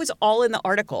that was all in the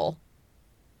article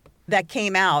that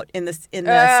came out in the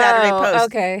Saturday Post.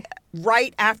 Okay.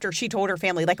 Right after she told her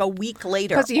family, like a week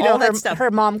later. Because, you know,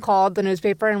 her mom called the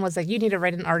newspaper and was like, you need to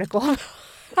write an article.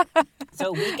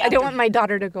 So I don't want my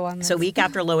daughter to go on this. So a week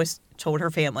after Lois told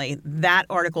her family, that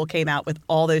article came out with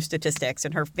all those statistics,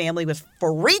 and her family was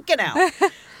freaking out.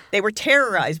 They were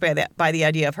terrorized by the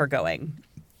idea of her going.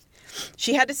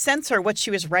 She had to censor what she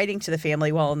was writing to the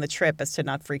family while on the trip as to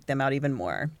not freak them out even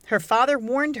more. Her father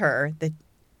warned her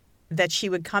that she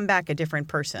would come back a different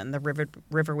person. The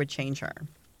river would change her.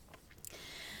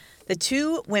 The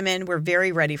 2 women were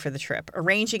very ready for the trip,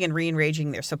 arranging and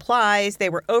rearranging their supplies. They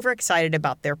were overexcited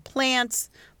about their plants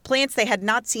they had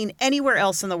not seen anywhere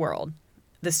else in the world.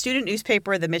 The student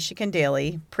newspaper, the Michigan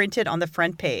Daily, printed on the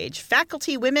front page,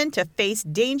 faculty women to face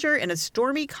danger in a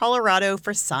stormy Colorado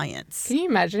for science. Can you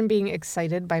imagine being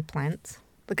excited by plants?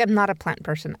 Like, I'm not a plant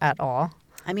person at all.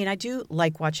 I mean, I do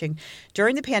like watching.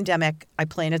 During the pandemic, I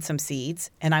planted some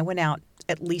seeds, and I went out.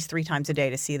 at least 3 times a day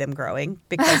to see them growing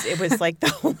because it was like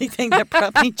the only thing that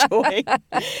brought me joy.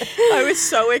 I was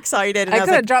so excited. And I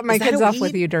could have dropped my kids off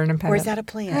with you during a plant. Or is that a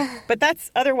plant? But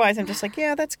that's otherwise I'm just like,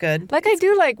 yeah, that's good. Like I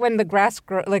do like when the grass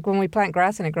like when we plant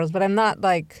grass and it grows, but I'm not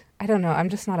like, I don't know, I'm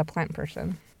just not a plant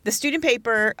person. The student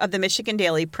paper of the Michigan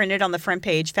Daily printed on the front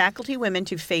page, faculty women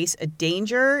to face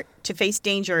danger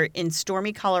in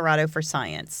stormy Colorado for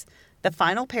science. The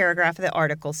final paragraph of the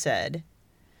article said,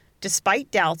 despite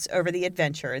doubts over the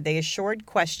adventure, they assured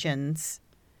questions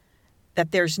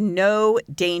that there's no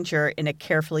danger in a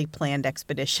carefully planned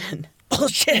expedition.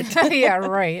 Bullshit. Yeah,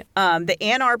 right. The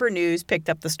Ann Arbor News picked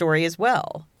up the story as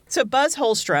well. So Buzz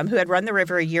Holstrom, who had run the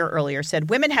river a year earlier,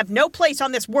 said, women have no place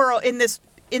on this world, in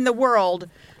the world.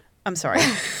 I'm sorry.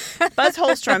 Buzz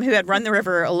Holstrom, who had run the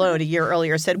river alone a year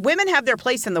earlier, said, women have their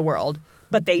place in the world,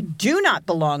 but they do not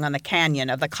belong on the canyon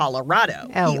of the Colorado.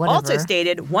 Oh, he whatever. also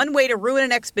stated, one way to ruin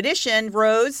an expedition,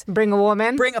 Rose. Bring a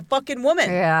woman? Bring a fucking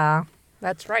woman. Yeah,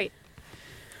 that's right.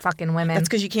 Fucking women. That's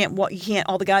because you can't,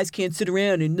 all the guys can't sit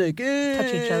around and like,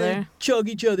 touch each other. Chug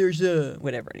each other's,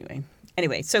 whatever,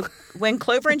 Anyway, so when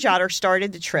Clover and Jotter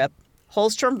started the trip,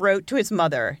 Holstrom wrote to his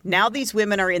mother, now these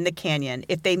women are in the canyon.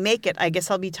 If they make it, I guess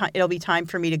it'll be time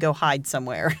for me to go hide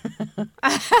somewhere.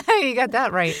 You got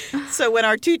that right. So when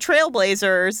our 2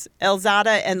 trailblazers,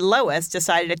 Elzada and Lois,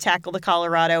 decided to tackle the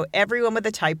Colorado, everyone with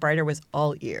a typewriter was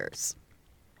all ears.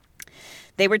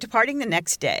 They were departing the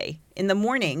next day. In the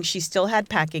morning, she still had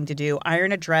packing to do,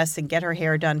 iron a dress, and get her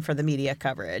hair done for the media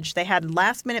coverage. They had a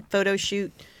last-minute photo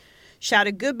shoot,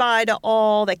 shouted goodbye to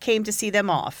all that came to see them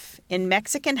off. In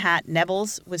Mexican hat,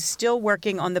 Neville's was still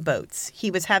working on the boats.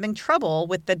 He was having trouble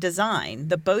with the design.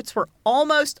 The boats were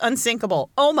almost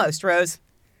unsinkable. Almost, Rose.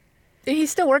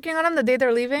 He's still working on them the day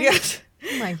they're leaving? Yes.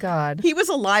 Oh, my God. He was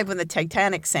alive when the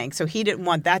Titanic sank, so he didn't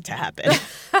want that to happen.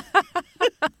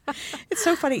 It's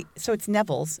so funny. So it's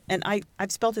Neville's, and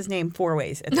I've spelled his name 4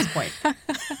 ways at this point.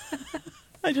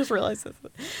 I just realized this.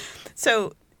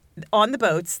 So on the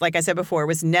boats, like I said before,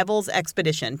 was Neville's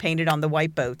Expedition painted on the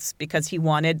white boats because he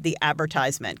wanted the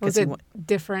advertisement. Was it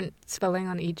different spelling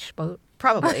on each boat?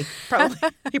 Probably.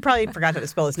 He probably forgot how to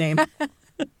spell his name.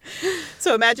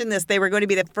 So imagine this. They were going to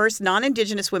be the first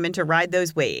non-Indigenous women to ride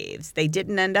those waves. If they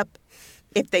didn't end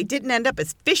up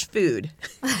as fish food.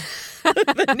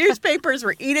 The newspapers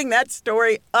were eating that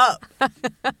story up.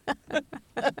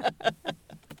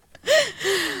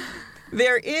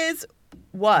 There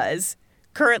was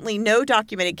currently no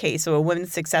documented case of a woman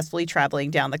successfully traveling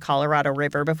down the Colorado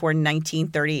River before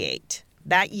 1938.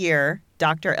 That year,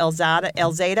 Dr.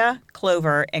 Elzada,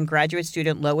 Clover, and graduate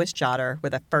student Lois Jotter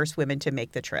were the first women to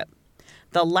make the trip.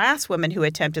 The last woman who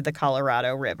attempted the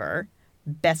Colorado River,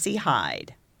 Bessie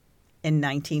Hyde, in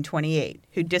 1928,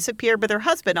 who disappeared with her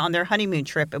husband on their honeymoon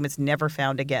trip and was never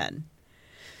found again.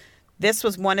 This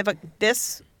was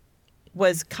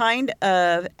kind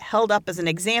of held up as an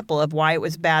example of why it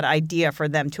was a bad idea for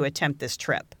them to attempt this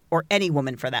trip, or any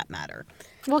woman for that matter.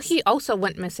 Well, he also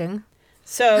went missing.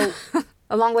 So,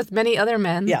 along with many other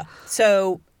men. Yeah.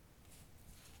 So,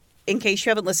 in case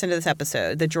you haven't listened to this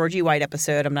episode, the Georgie White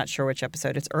episode, I'm not sure which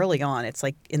episode, it's early on. It's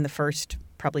like in the first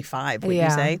probably 5, would you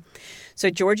say?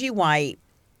 So Georgie White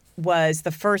was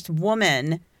the first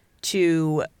woman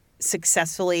to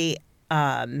successfully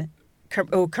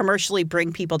commercially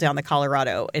bring people down the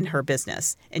Colorado in her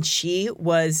business. And she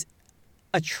was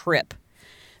a trip.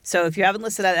 So if you haven't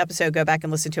listened to that episode, go back and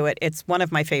listen to it. It's one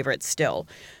of my favorites still.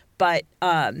 But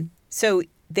so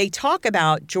they talk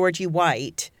about Georgie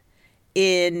White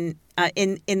in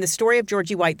the story of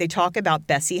Georgie White. They talk about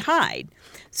Bessie Hyde.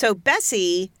 So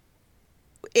Bessie,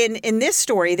 in this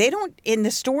story, in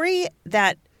the story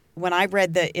that when I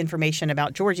read the information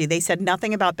about Georgie, they said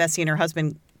nothing about Bessie and her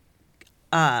husband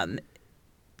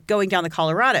going down the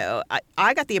Colorado.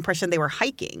 I got the impression they were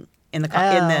hiking in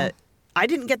the. I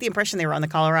didn't get the impression they were on the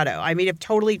Colorado. I may have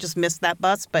totally just missed that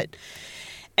bus, but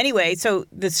anyway. So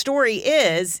the story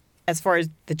is, as far as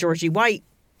the Georgie White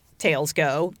tales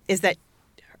go, is that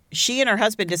she and her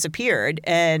husband disappeared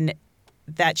and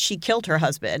that she killed her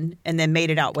husband and then made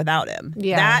it out without him.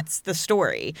 Yeah. That's the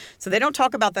story. So they don't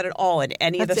talk about that at all in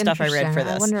any of the stuff I read for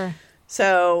this. I wonder.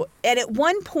 So, and at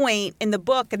one point in the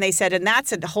book, and they said, and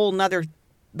that's a whole nother,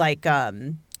 like,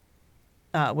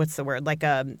 what's the word? Like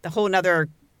a whole nother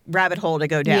rabbit hole to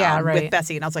go down with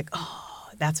Bessie. And I was like, oh,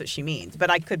 that's what she means. But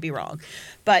I could be wrong.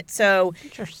 But so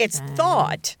it's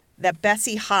thought that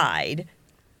Bessie Hyde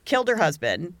killed her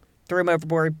husband, threw him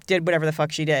overboard, did whatever the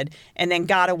fuck she did, and then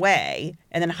got away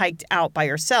and then hiked out by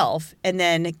herself and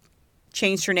then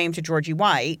changed her name to Georgie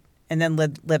White and then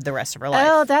lived the rest of her life.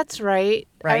 Oh, that's right.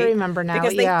 I remember now.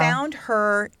 Because they found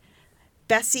her,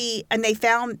 Bessie, and they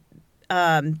found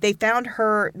they found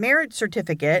her marriage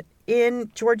certificate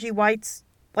in Georgie White's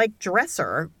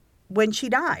dresser when she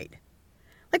died.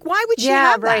 Like, why would she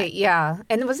have that? Yeah, right, yeah.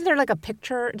 And wasn't there a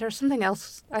picture? There's something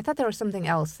else. I thought there was something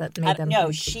else that made them.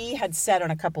 No, she had said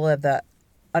on a couple of the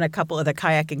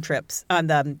kayaking trips, on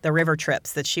the river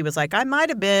trips, that she was like, I might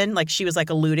have been, she was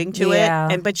alluding to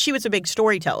it. But she was a big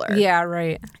storyteller. Yeah,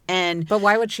 right. But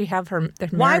why would she have their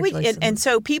marriage license? And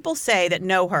so people say that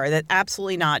know her, that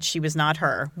absolutely not, she was not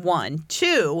her, one.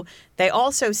 Two, they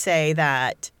also say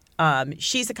that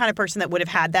she's the kind of person that would have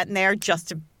had that in there just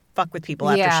to fuck with people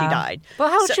after she died. Well,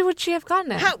 how would she have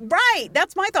gotten it? Right.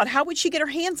 That's my thought. How would she get her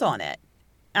hands on it?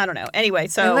 I don't know. Anyway,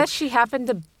 so... Unless she happened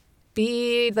to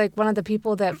be, one of the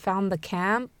people that found the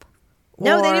camp?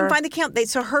 No, they didn't find the camp.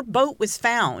 So her boat was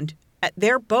found.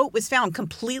 Their boat was found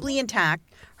completely intact.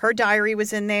 Her diary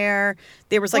was in there.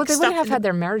 There was, they stuff... wouldn't have had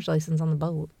their marriage license on the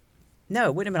boat. No,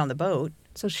 it wouldn't have been on the boat.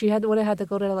 So she would have had to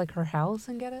go to, her house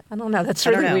and get it? I don't know. That's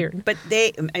really weird. But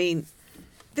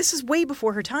this is way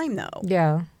before her time, though.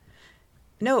 Yeah.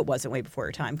 No, it wasn't way before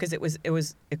her time, because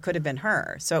it could have been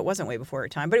her. So it wasn't way before her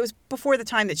time, but it was before the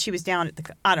time that she was down at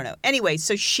I don't know. Anyway,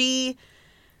 so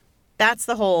that's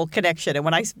the whole connection. And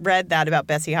when I read that about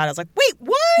Bessie Hyde, I was like, wait,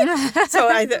 what? So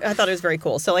I thought it was very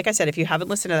cool. So like I said, if you haven't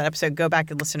listened to that episode, go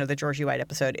back and listen to the Georgie White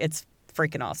episode. It's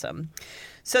freaking awesome.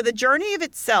 So the journey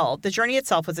itself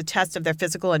was a test of their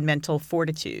physical and mental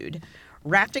fortitude.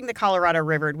 Rafting the Colorado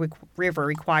River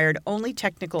required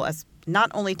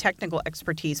not only technical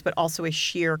expertise, but also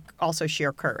sheer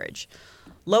courage.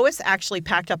 Lois actually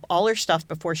packed up all her stuff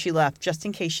before she left, just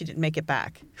in case she didn't make it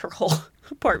back. Her whole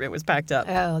apartment was packed up.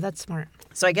 Oh, that's smart.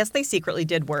 So I guess they secretly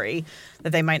did worry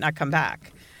that they might not come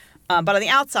back. But on the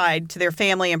outside, to their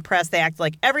family and press, they acted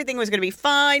like everything was going to be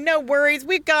fine. No worries.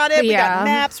 We've got it. We got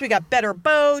maps. We got better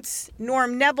boats.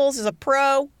 Norm Nevels is a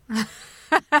pro.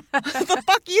 The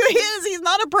fuck you is. He's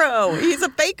not a pro. He's a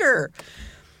faker.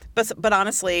 But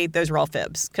honestly, those were all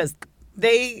fibs, because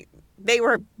they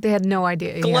had no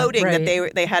idea, gloating that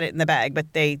they had it in the bag,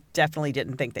 but they definitely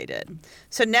didn't think they did.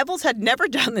 So Nevels had never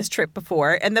done this trip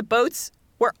before, and the boats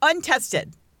were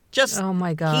untested. Just, oh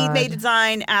my God. He made a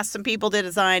design, asked some people to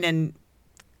design, and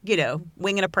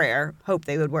winging a prayer, hope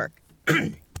they would work.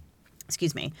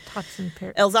 Excuse me. Tots and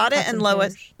pears. Elzada and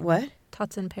Lois. Pears. What?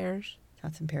 Tots and pears.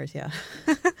 Tots and pears, yeah.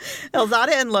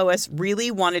 Elzada and Lois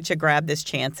really wanted to grab this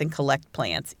chance and collect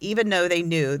plants, even though they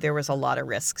knew there was a lot of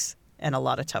risks and a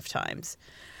lot of tough times.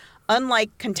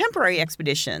 Unlike contemporary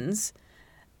expeditions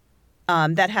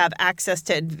that have access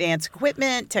to advanced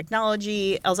equipment,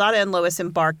 technology, Elzada and Lois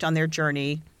embarked on their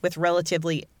journey with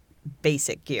relatively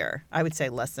basic gear. I would say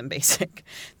less than basic.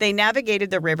 They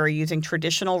navigated the river using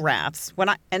traditional rafts.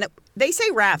 They say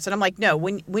rafts, and I'm like, no.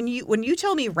 When you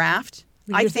tell me raft,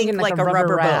 I think like a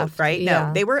rubber boat, right? Yeah.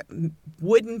 No, they were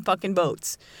wooden fucking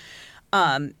boats.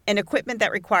 And equipment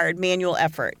that required manual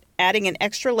effort, adding an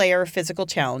extra layer of physical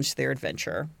challenge to their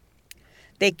adventure.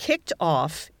 They kicked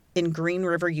off in Green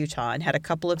River, Utah, and had a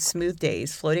couple of smooth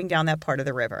days floating down that part of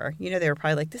the river. They were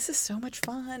probably like, this is so much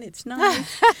fun. It's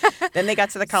nice. Then they got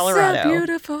to the Colorado. So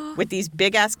beautiful. With these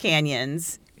big-ass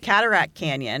canyons. Cataract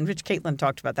Canyon, which Caitlin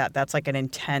talked about that. That's like an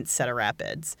intense set of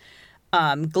rapids.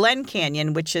 Glen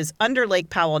Canyon, which is under Lake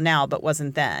Powell now but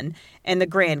wasn't then, and the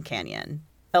Grand Canyon.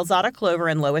 Elzada, Clover,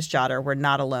 and Lois Jotter were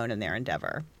not alone in their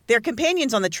endeavor. Their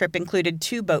companions on the trip included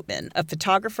two boatmen, a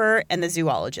photographer and the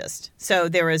zoologist. So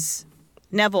there was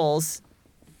Nevels,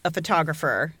 a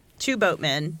photographer, two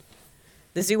boatmen,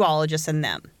 the zoologist, and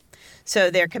them.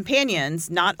 So their companions,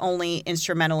 not only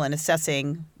instrumental in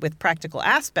assessing with practical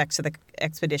aspects of the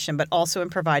expedition, but also in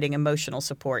providing emotional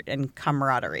support and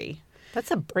camaraderie.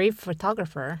 That's a brave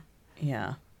photographer.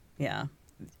 Yeah.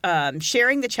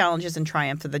 Sharing the challenges and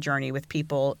triumph of the journey with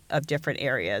people of different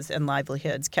areas and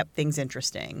livelihoods kept things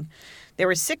interesting. There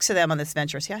were 6 of them on this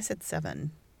venture. See, I said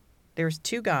 7. There was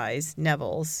 2 guys,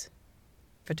 Nevels,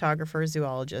 photographer,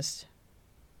 zoologist.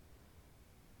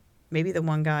 Maybe the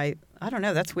one guy, I don't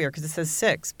know, that's weird because it says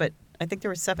 6, but I think there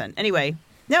were 7. Anyway,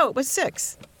 no, it was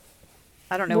 6.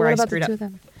 I don't know where I screwed up. What about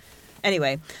the 2 of them?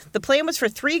 Anyway, the plan was for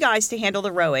 3 guys to handle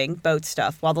the rowing boat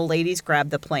stuff while the ladies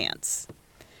grabbed the plants.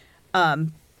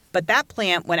 But that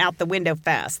plan went out the window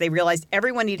fast. They realized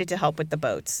everyone needed to help with the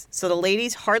boats. So the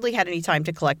ladies hardly had any time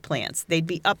to collect plants. They'd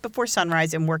be up before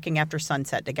sunrise and working after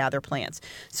sunset to gather plants.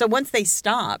 So once they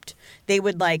stopped, they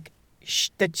would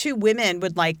the 2 women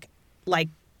would like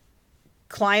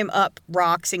climb up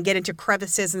rocks and get into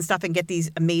crevices and stuff and get these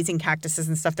amazing cactuses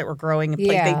and stuff that were growing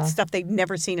in stuff they'd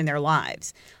never seen in their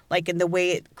lives. Like in the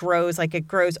way it grows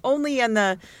only on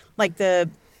the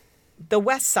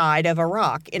west side of a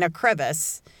rock in a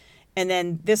crevice. And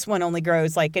then this one only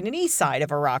grows like in an east side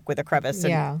of a rock with a crevice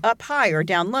and up high or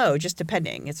down low, just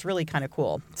depending. It's really kind of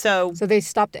cool. So they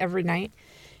stopped every night?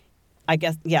 I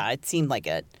guess, yeah, it seemed like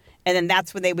it. And then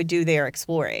that's when they would do their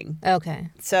exploring. Okay.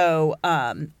 So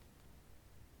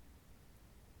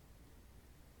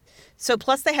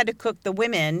plus they had to cook, the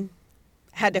women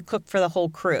had to cook for the whole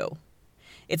crew.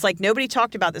 It's like nobody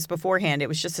talked about this beforehand. It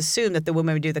was just assumed that the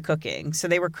women would do the cooking. So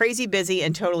they were crazy busy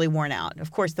and totally worn out.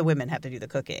 Of course, the women have to do the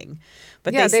cooking.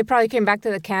 But yeah, they probably came back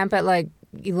to the camp at like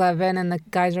 11 and the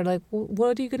guys are like, well,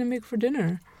 what are you going to make for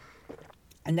dinner?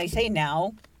 And they say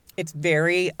now it's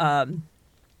very,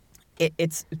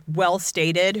 it's well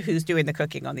stated who's doing the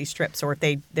cooking on these trips or if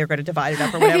they're going to divide it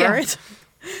up or whatever. Yeah.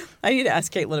 I need to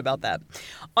ask Caitlin about that.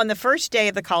 On the first day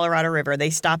of the Colorado River,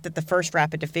 they stopped at the first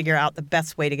rapid to figure out the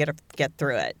best way to get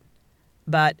through it.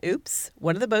 But, oops,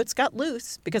 one of the boats got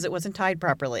loose because it wasn't tied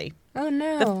properly. Oh,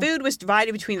 no. The food was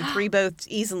divided between the three boats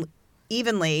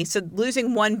evenly, so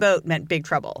losing one boat meant big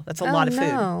trouble. That's a lot of food.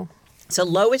 No. So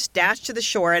Lois dashed to the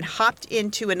shore and hopped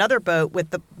into another boat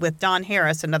with Don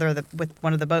Harris, with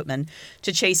one of the boatmen,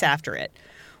 to chase after it.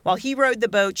 While he rowed the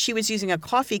boat, she was using a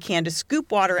coffee can to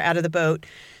scoop water out of the boat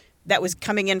that was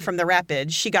coming in from the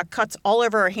rapids. She got cuts all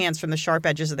over her hands from the sharp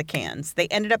edges of the cans. They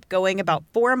ended up going about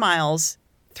 4 miles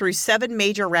through 7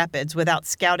 major rapids without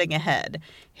scouting ahead.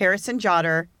 Harris and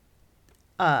Jotter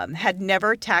had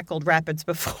never tackled rapids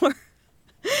before.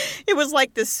 It was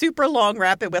like this super long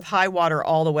rapid with high water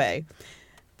all the way.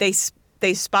 They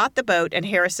spot the boat, and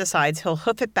Harris decides he'll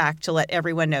hoof it back to let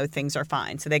everyone know things are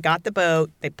fine. So they got the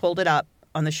boat, they pulled it up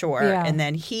on the shore, and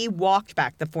then he walked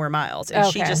back the 4 miles,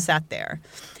 and she just sat there.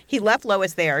 He left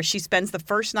Lois there. She spends the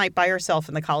first night by herself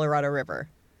in the Colorado River.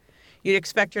 You'd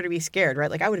expect her to be scared,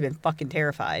 right? Like, I would have been fucking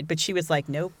terrified. But she was like,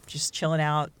 nope, just chilling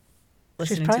out,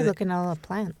 listening to She's probably looking at all the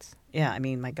plants. Yeah, I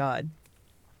mean, my God.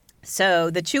 So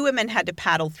the two women had to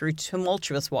paddle through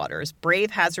tumultuous waters,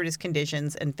 brave hazardous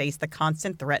conditions, and face the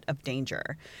constant threat of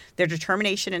danger. Their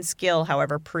determination and skill,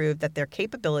 however, proved that their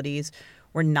capabilities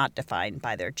were not defined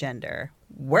by their gender.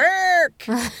 Work!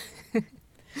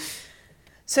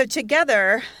 So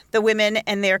together, the women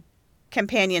and their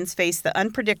companions faced the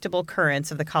unpredictable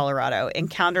currents of the Colorado,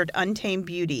 encountered untamed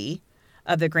beauty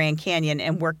of the Grand Canyon,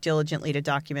 and worked diligently to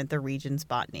document the region's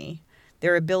botany.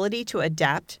 Their ability to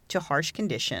adapt to harsh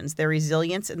conditions, their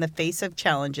resilience in the face of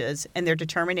challenges, and their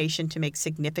determination to make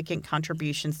significant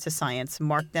contributions to science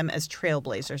marked them as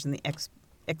trailblazers in the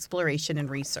exploration and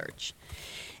research.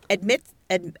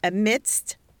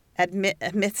 Amidst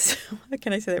what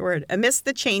can I say that word? Amidst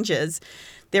the changes,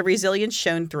 their resilience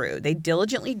shone through. They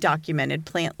diligently documented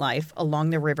plant life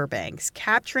along the riverbanks,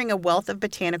 capturing a wealth of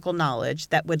botanical knowledge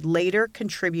that would later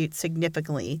contribute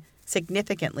significantly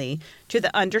to the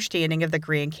understanding of the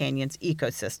Grand Canyon's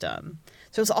ecosystem.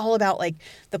 So it's all about like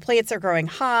the plants are growing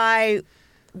high,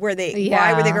 why were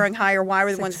they growing higher? Why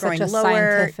were the ones growing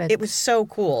lower? It was so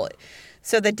cool.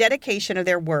 So the dedication of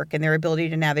their work and their ability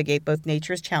to navigate both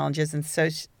nature's challenges and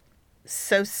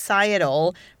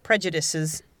societal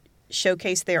prejudices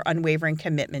showcase their unwavering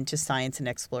commitment to science and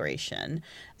exploration.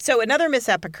 So another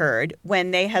mishap occurred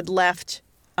when they had left.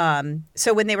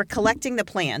 So when they were collecting the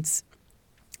plants,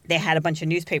 they had a bunch of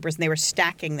newspapers and they were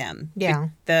stacking them,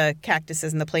 the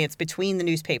cactuses and the plants between the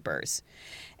newspapers,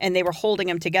 and they were holding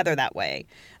them together that way.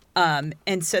 And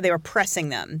so they were pressing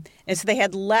them. And so they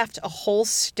had left a whole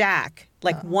stack,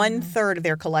 like 1/3 of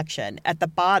their collection at the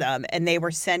bottom, and they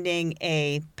were sending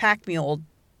a pack mule.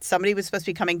 Somebody was supposed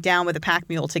to be coming down with a pack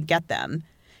mule to get them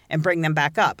and bring them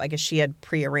back up. I guess she had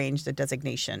prearranged a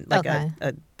designation, like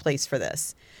a place for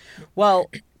this. Well,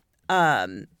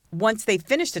 once they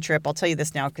finished the trip, I'll tell you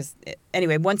this now because,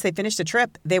 anyway, once they finished the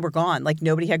trip, they were gone. Like,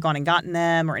 nobody had gone and gotten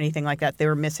them or anything like that. They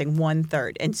were missing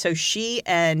 1/3. And so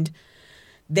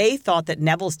they thought that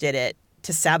Neville's did it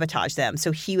to sabotage them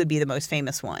so he would be the most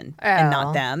famous one and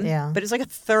not them. Yeah. But it's like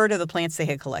 1/3 of the plants they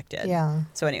had collected. Yeah.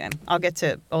 So anyway,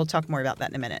 I'll talk more about that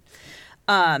in a minute.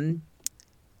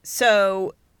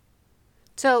 So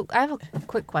I have a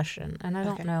quick question, and I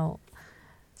don't know.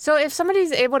 So if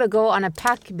somebody's able to go on a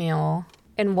pack mule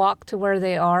and walk to where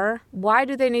they are, why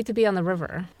do they need to be on the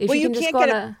river? You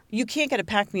can't get a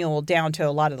pack mule down to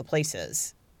a lot of the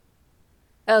places.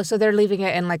 Oh, so they're leaving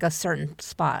it in like a certain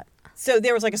spot. So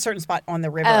there was like a certain spot on the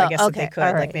river, I guess, that they could.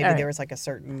 Right, like maybe there was like a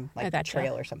certain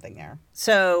trail or something there.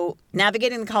 So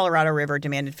navigating the Colorado River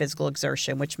demanded physical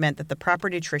exertion, which meant that the proper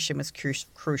nutrition was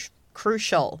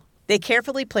crucial. They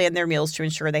carefully planned their meals to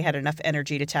ensure they had enough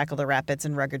energy to tackle the rapids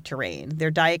and rugged terrain.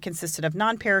 Their diet consisted of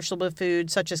non-perishable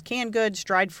foods such as canned goods,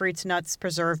 dried fruits, nuts,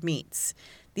 preserved meats.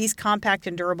 These compact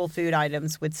and durable food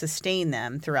items would sustain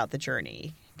them throughout the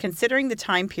journey. Considering the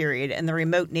time period and the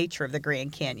remote nature of the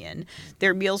Grand Canyon,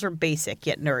 their meals were basic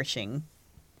yet nourishing,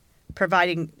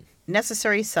 providing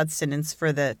necessary sustenance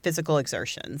for the physical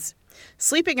exertions.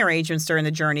 Sleeping arrangements during the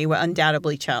journey were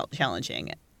undoubtedly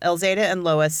challenging. Elzada and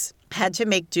Lois had to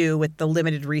make do with the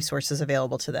limited resources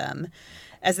available to them.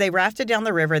 As they rafted down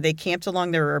the river, they camped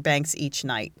along the riverbanks each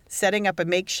night, setting up a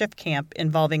makeshift camp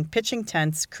involving pitching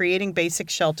tents, creating basic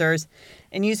shelters,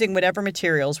 and using whatever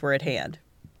materials were at hand.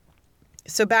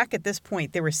 So back at this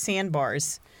point, there were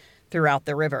sandbars throughout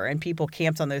the river, and people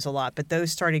camped on those a lot, but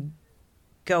those started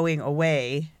going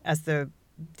away as the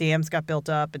dams got built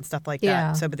up and stuff like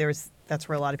that. So, but that's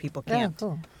where a lot of people camped. Yeah,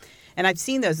 cool. And I've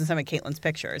seen those in some of Caitlin's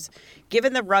pictures.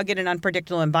 Given the rugged and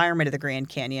unpredictable environment of the Grand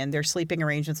Canyon, their sleeping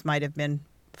arrangements might have been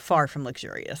far from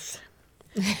luxurious.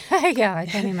 Yeah, I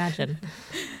can't imagine.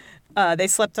 They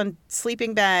slept on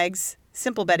sleeping bags,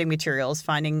 simple bedding materials,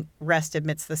 finding rest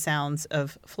amidst the sounds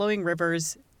of flowing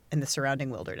rivers and the surrounding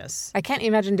wilderness. I can't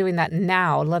imagine doing that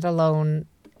now, let alone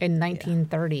in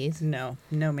 1930s. No,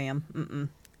 ma'am. Mm-mm.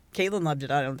 Caitlin loved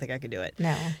it. I don't think I could do it.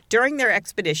 No. During their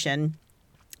expedition,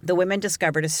 the women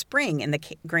discovered a spring in the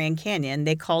Grand Canyon.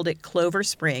 They called it Clover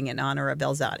Spring in honor of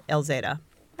Elzada.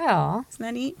 Oh. Isn't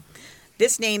that neat?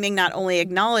 This naming not only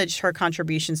acknowledged her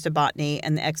contributions to botany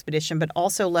and the expedition, but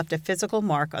also left a physical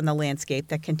mark on the landscape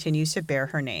that continues to bear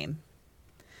her name.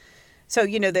 So,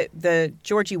 the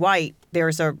Georgie White,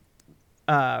 there's a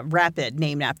rapid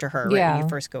named after her right when you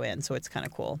first go in, so it's kind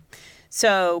of cool.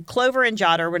 So Clover and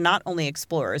Jotter were not only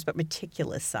explorers, but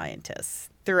meticulous scientists.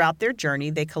 Throughout their journey,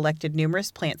 they collected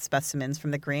numerous plant specimens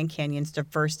from the Grand Canyon's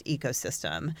diverse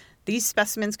ecosystem. These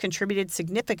specimens contributed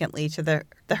significantly to the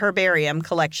herbarium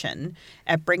collection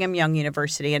at Brigham Young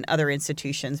University and other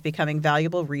institutions, becoming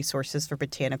valuable resources for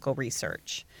botanical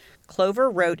research. Clover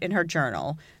wrote in her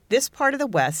journal, "This part of the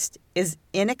West is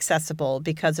inaccessible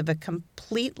because of a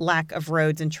complete lack of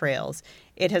roads and trails.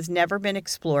 It has never been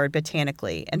explored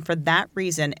botanically, and for that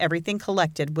reason, everything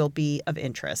collected will be of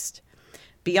interest."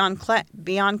 Beyond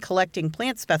collecting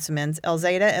plant specimens,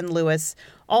 Elzada and Lois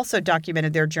also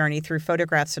documented their journey through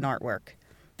photographs and artwork.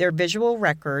 Their visual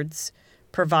records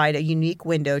provide a unique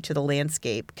window to the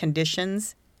landscape,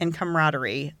 conditions, and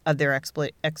camaraderie of their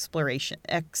expedition.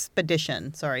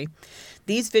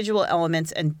 These visual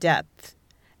elements and depth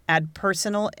add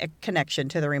personal connection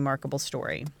to the remarkable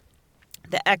story.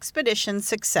 The expedition's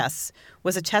success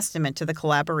was a testament to the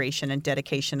collaboration and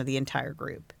dedication of the entire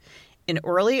group. In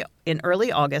early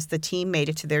August, the team made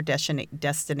it to their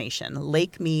destination,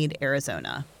 Lake Mead,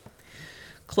 Arizona.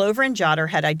 Clover and Jotter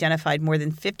had identified more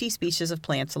than 50 species of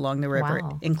plants along the river,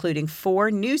 including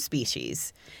 4 new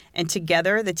species. And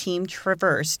together, the team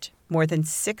traversed more than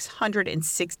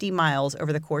 660 miles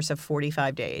over the course of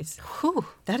 45 days. Whew.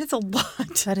 That is a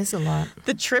lot. That is a lot.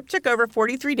 The trip took over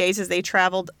 43 days as they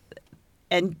traveled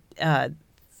and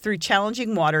through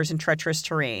challenging waters and treacherous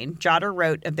terrain. Jotter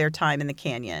wrote of their time in the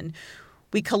canyon.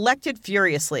 "We collected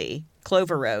furiously,"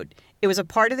 Clover wrote. "It was a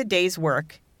part of the day's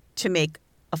work to make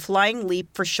a flying leap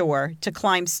for shore, to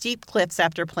climb steep cliffs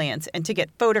after plants, and to get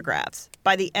photographs.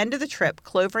 By the end of the trip,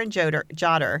 Clover and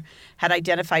Jotter had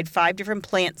identified 5 different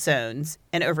plant zones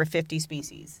and over 50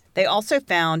 species. They also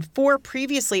found 4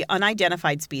 previously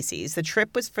unidentified species. The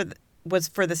trip was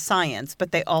for the science,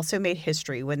 but they also made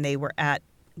history while they were at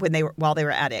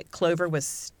it. Clover was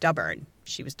stubborn.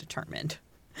 She was determined."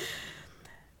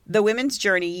 The women's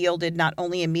journey yielded not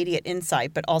only immediate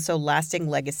insight, but also lasting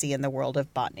legacy in the world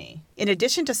of botany. In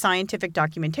addition to scientific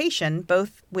documentation,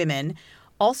 both women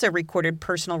also recorded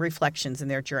personal reflections in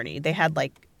their journey. They had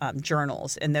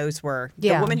journals, and those were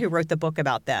the woman who wrote the book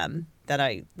about them that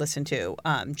I listened to.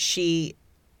 She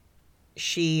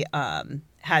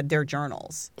had their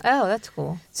journals. Oh, that's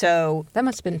cool. So that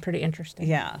must have been pretty interesting.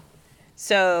 Yeah.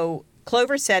 So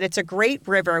Clover said, "It's a great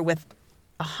river with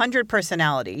 100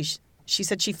 personalities." She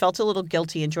said she felt a little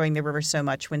guilty enjoying the river so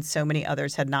much when so many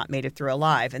others had not made it through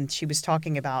alive. And she was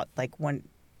talking about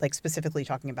specifically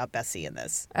talking about Bessie in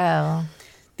this. Oh.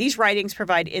 These writings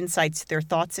provide insights to their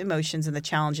thoughts, emotions, and the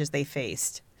challenges they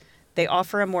faced. They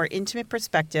offer a more intimate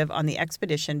perspective on the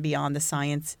expedition beyond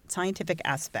the scientific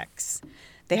aspects.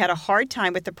 They had a hard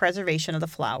time with the preservation of the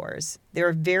flowers. They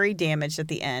were very damaged at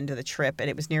the end of the trip, and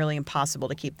it was nearly impossible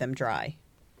to keep them dry.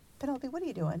 Penelope, what are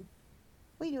you doing?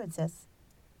 What are you doing, sis?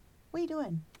 What are you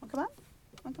doing? Want to come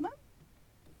up?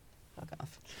 Fuck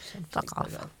off. Fuck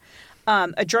off.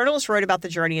 A journalist wrote about the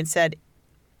journey and said,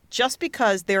 "Just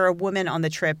because there are women on the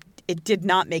trip, it did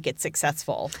not make it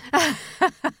successful."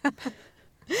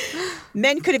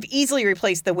 "Men could have easily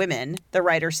replaced the women," the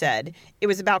writer said. "It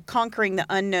was about conquering the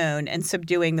unknown and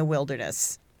subduing the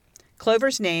wilderness."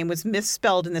 Clover's name was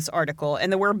misspelled in this article,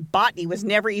 and the word botany was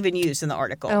never even used in the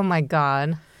article. Oh, my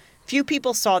God. Few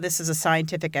people saw this as a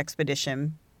scientific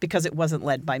expedition because it wasn't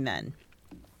led by men.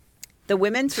 The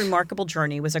women's remarkable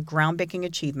journey was a groundbreaking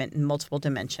achievement in multiple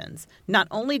dimensions. Not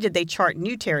only did they chart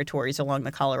new territories along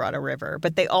the Colorado River,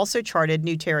 but they also charted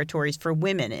new territories for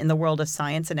women in the world of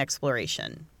science and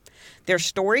exploration. Their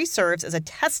story serves as a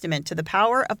testament to the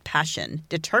power of passion,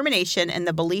 determination, and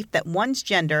the belief that one's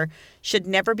gender should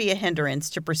never be a hindrance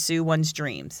to pursue one's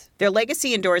dreams. Their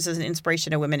legacy endures as an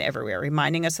inspiration to women everywhere,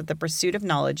 reminding us that the pursuit of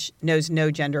knowledge knows no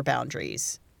gender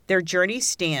boundaries. Their journey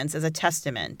stands as a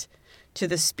testament to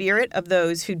the spirit of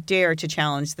those who dare to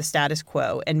challenge the status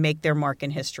quo and make their mark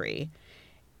in history,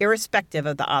 irrespective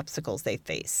of the obstacles they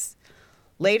face.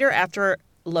 Later, after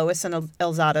Lois and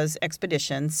Elzada's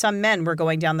expedition, some men were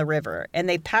going down the river, and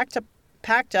they packed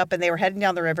up, and they were heading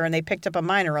down the river, and they picked up a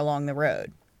miner along the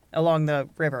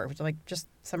river. It was like just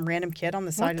some random kid on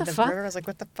the side of the river. I was like,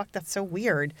 what the fuck? That's so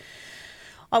weird.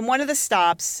 On one of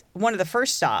the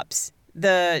first stops,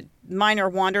 the miner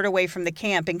wandered away from the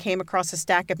camp and came across a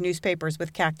stack of newspapers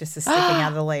with cactuses sticking out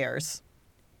of the layers.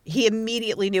 He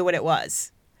immediately knew what it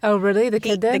was. Oh, really? The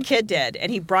kid did? The kid did.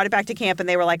 And he brought it back to camp, and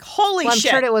they were like, holy shit. I'm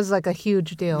sure it was like a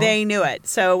huge deal. They knew it.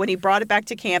 So when he brought it back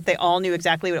to camp, they all knew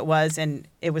exactly what it was, and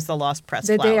it was the lost pressed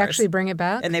flowers. Did they actually bring it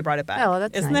back? And they brought it back. Oh, well,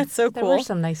 that's Isn't nice. that so cool? There were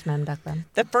some nice men back then.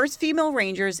 The first female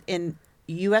rangers in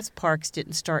U.S. parks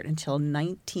didn't start until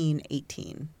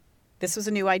 1918. This was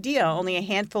a new idea, only a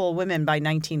handful of women by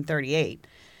 1938.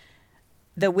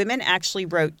 The women actually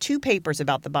wrote 2 papers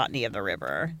about the botany of the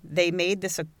river. They made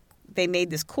this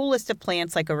cool list of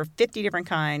plants, like over 50 different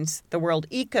kinds. The word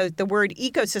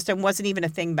ecosystem wasn't even a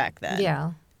thing back then.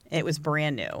 Yeah. It was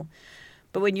brand new.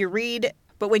 But when you read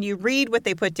what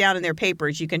they put down in their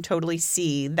papers, you can totally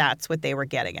see that's what they were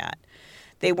getting at.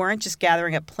 They weren't just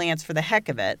gathering up plants for the heck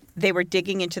of it. They were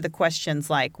digging into the questions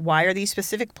like, why are these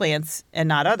specific plants and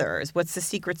not others? What's the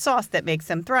secret sauce that makes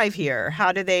them thrive here?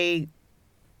 How do they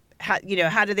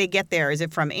get there? Is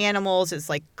it from animals? It's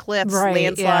like cliffs,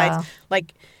 landslides. Yeah.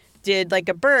 Like, did like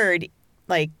a bird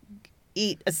like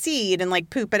eat a seed and like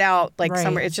poop it out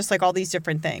somewhere? It's just like all these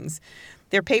different things.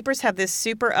 Their papers have this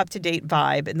super up-to-date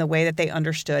vibe in the way that they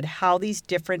understood how these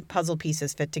different puzzle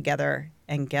pieces fit together.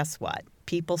 And guess what?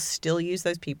 People still use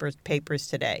those papers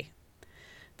today.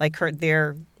 Like oh,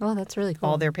 that's really cool.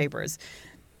 All their papers.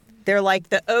 They're like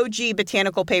the OG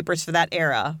botanical papers for that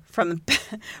era, from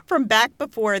back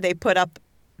before they put up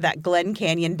that Glen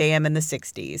Canyon Dam in the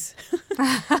 60s.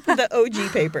 The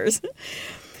OG papers.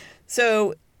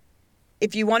 So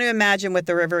if you want to imagine what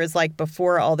the river is like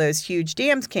before all those huge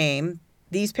dams came,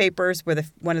 these papers were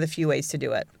one of the few ways to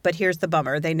do it. But here's the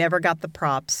bummer. They never got the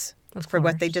props for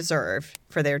what they deserved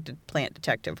for their plant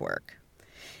detective work.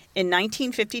 In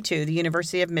 1952, the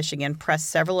University of Michigan pressed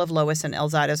several of Lois and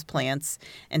Elzada's plants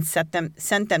and sent them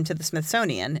to the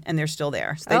Smithsonian, and they're still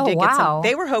there. So they get some.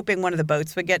 They were hoping one of the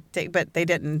boats would but they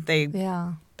didn't. So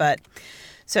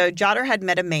Jotter had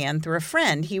met a man through a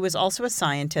friend. He was also a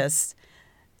scientist,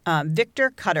 Victor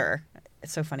Cutter.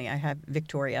 It's so funny. I have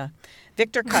Victoria.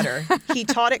 Victor Cutter. He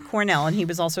taught at Cornell, and he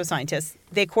was also a scientist.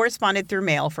 They corresponded through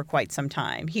mail for quite some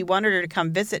time. He wanted her to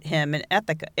come visit him in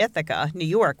Ithaca, New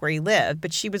York, where he lived,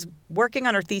 but she was working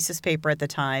on her thesis paper at the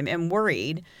time and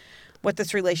worried what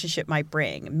this relationship might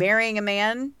bring. Marrying a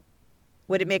man,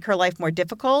 would it make her life more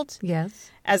difficult? Yes.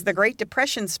 As the Great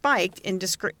Depression spiked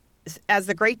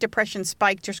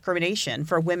discrimination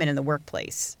for women in the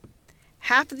workplace.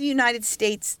 Half of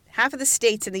the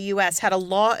states in the U.S. had a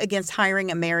law against hiring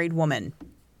a married woman.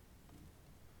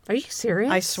 Are you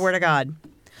serious? I swear to God.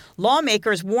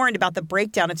 Lawmakers warned about the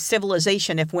breakdown of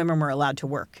civilization if women were allowed to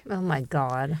work. Oh, my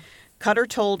God. Cutter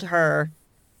told her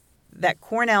that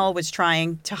Cornell was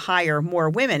trying to hire more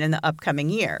women in the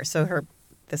upcoming year. So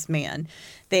this man.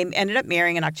 They ended up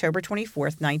marrying on October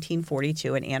 24th,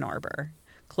 1942 in Ann Arbor.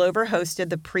 Clover hosted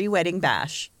the pre-wedding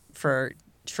bash for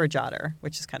Jotter,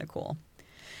 which is kind of cool.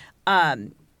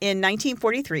 In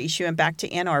 1943, she went back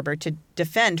to Ann Arbor to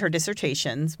defend her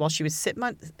dissertation while she was 6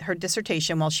 months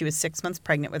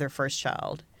pregnant with her first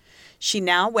child. She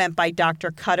now went by Dr.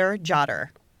 Cutter Jotter.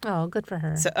 Oh, good for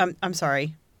her. So I'm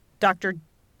sorry, Dr.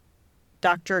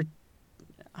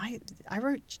 I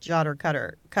wrote Jotter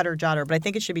Cutter Jotter, but I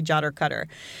think it should be Jotter Cutter.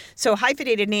 So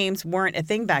hyphenated names weren't a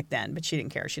thing back then, but she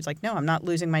didn't care. She's like, no, I'm not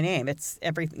losing my name. It's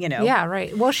Yeah,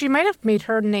 right. Well, she might have made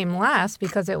her name last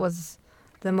because it was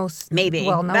the most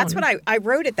well-known. That's what I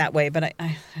wrote it that way, but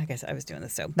I guess I was doing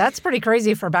this. So that's pretty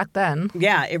crazy for back then.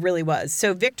 Yeah, it really was.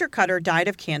 So Victor Cutter died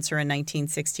of cancer in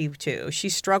 1962. She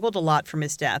struggled a lot from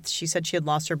his death. She said she had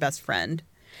lost her best friend.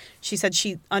 She said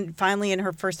she finally, in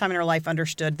her first time in her life,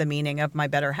 understood the meaning of my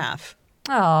better half.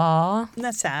 Aww. Isn't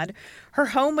that sad? Her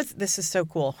home was, this is so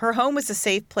cool. Her home was a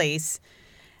safe place.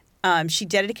 She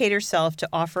dedicated herself to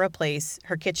offer a place,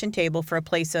 her kitchen table, for a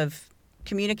place of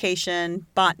communication,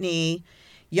 botany,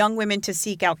 young women to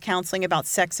seek out counseling about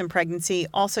sex and pregnancy.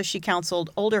 Also, she counseled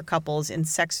older couples in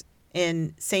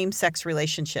same-sex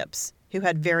relationships who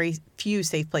had very few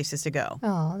safe places to go.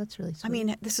 Oh, that's really sweet. I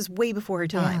mean, this is way before her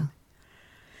time.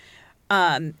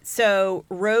 So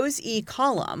Rose E.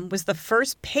 Collum was the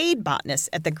first paid botanist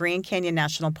at the Grand Canyon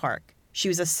National Park. She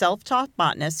was a self-taught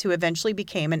botanist who eventually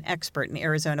became an expert in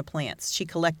Arizona plants. She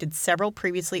collected several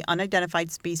previously unidentified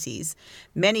species,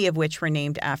 many of which were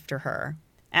named after her.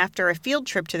 After a field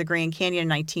trip to the Grand Canyon in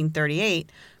 1938,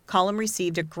 Collum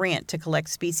received a grant to collect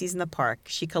species in the park.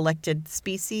 She collected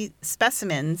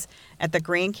specimens at the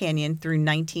Grand Canyon through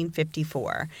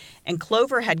 1954. And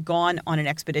Clover had gone on an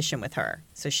expedition with her.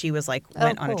 So she was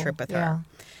went on a trip with her.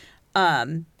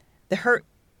 The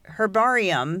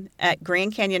herbarium at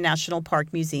Grand Canyon National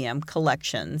Park Museum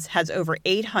collections has over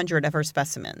 800 of her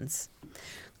specimens.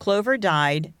 Clover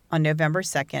died on November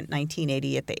 2nd,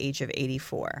 1980 at the age of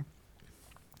 84.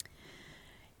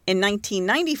 In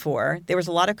 1994, there was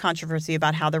a lot of controversy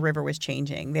about how the river was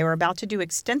changing. They were about to do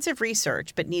extensive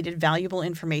research, but needed valuable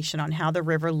information on how the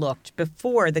river looked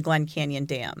before the Glen Canyon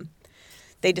Dam.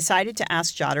 They decided to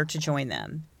ask Jotter to join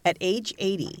them. At age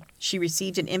 80, she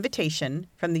received an invitation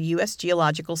from the U.S.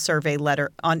 Geological Survey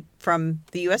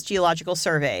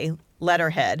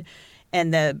letterhead,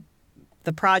 and the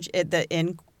project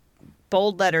in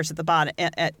bold letters at the bottom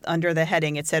under the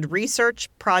heading, it said Research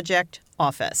Project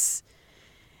Office.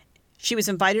 She was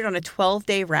invited on a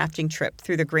 12-day rafting trip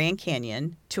through the Grand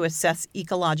Canyon to assess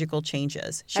ecological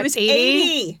changes. She was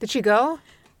 80. Did she go?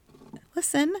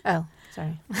 Listen. Oh,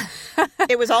 sorry.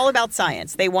 It was all about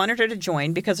science. They wanted her to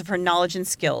join because of her knowledge and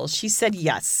skills. She said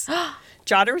yes.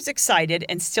 Jotter was excited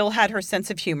and still had her sense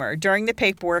of humor. During the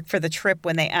paperwork for the trip,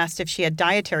 when they asked if she had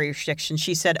dietary restrictions,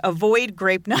 she said, avoid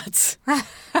grape nuts.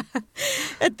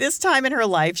 At this time in her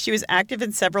life, she was active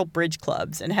in several bridge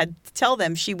clubs and had to tell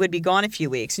them she would be gone a few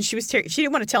weeks. And she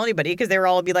didn't want to tell anybody because they were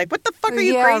all be like, what the fuck, are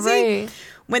you crazy? Right.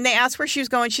 When they asked where she was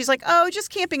going, she's like, oh, just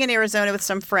camping in Arizona with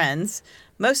some friends.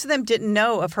 Most of them didn't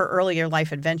know of her earlier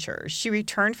life adventures. She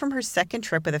returned from her second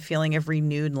trip with a feeling of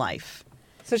renewed life.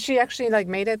 So she actually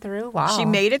made it through? Wow. She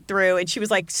made it through, and she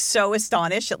was so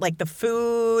astonished at the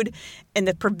food and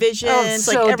the provisions,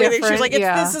 everything. Different. She was like,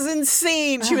 this is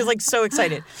insane. She was so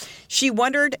excited. She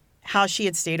wondered how she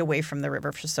had stayed away from the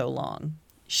river for so long.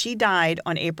 She died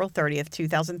on April 30th,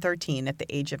 2013 at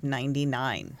the age of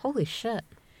 99. Holy shit.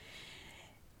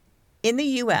 In the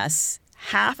U.S.,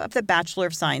 half of the Bachelor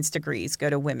of Science degrees go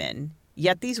to women.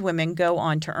 Yet these women go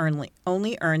on to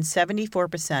only earn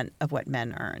 74% of what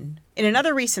men earn. In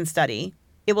another recent study,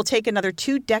 it will take another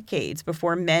 2 decades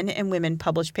before men and women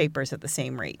publish papers at the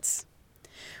same rates.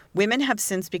 Women have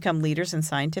since become leaders in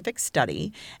scientific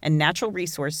study and natural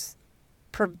resource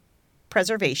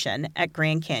preservation at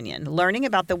Grand Canyon. Learning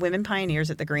about the women pioneers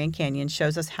at the Grand Canyon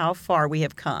shows us how far we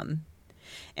have come,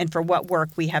 and for what work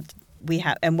we have to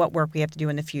do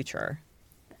in the future.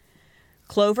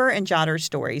 Clover and Jotter's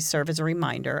stories serve as a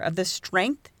reminder of the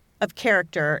strength of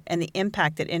character and the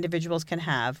impact that individuals can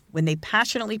have when they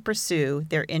passionately pursue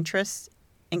their interests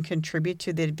and contribute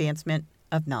to the advancement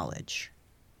of knowledge.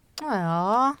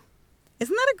 Aww.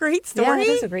 Isn't that a great story? Yeah, it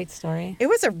is a great story. It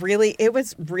was really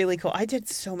cool. I did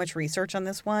so much research on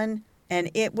this one,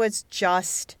 and it was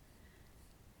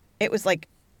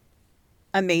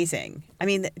amazing. I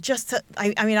mean,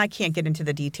 I can't get into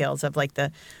the details of like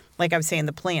I was saying,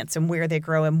 the plants and where they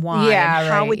grow and why.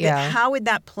 Yeah, and how would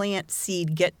that plant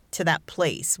seed get to that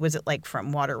place? Was it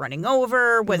from water running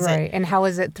over? Was it? And how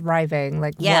is it thriving?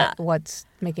 What's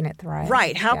making it thrive?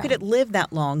 Right. How could it live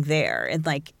that long there? And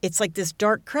it's this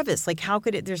dark crevice. How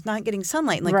could it? There's not getting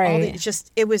sunlight. And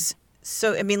it was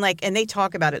so. I mean, and they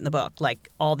talk about it in the book,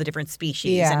 all the different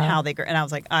species and how they grow. And I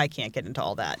was like, I can't get into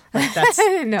all that. That's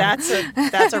no.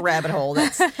 that's a rabbit hole. And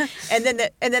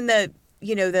then the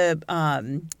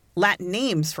Latin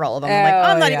names for all of them.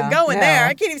 I'm not even going there.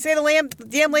 I can't even say the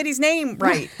damn lady's name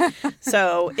right.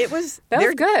 So it was...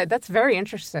 That's good. That's very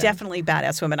interesting. Definitely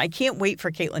badass women. I can't wait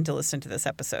for Caitlin to listen to this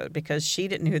episode because she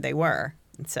didn't know who they were.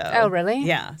 And so... Oh, really?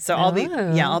 Yeah. So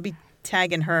I'll be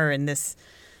tagging her in this,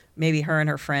 maybe her and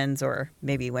her friends, or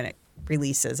maybe when it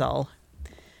releases, I'll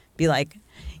be like,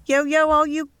 yo, all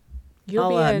you...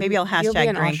 maybe I'll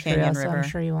hashtag Grand Canyon River. So I'm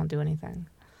sure you won't do anything.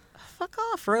 Fuck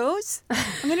off, Rose.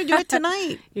 I'm going to do it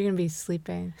tonight. You're going to be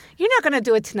sleeping. You're not going to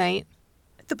do it tonight.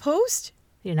 The post?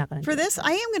 You're not going to do it. For this,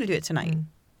 I am going to do it tonight.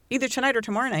 Either tonight or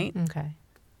tomorrow night. Okay.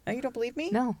 Oh, you don't believe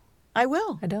me? No, I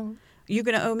will. I don't. You're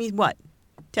going to owe me what?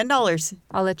 $10.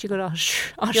 I'll let you go to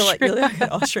Austria. You'll go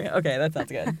to Austria. Okay, that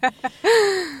sounds good.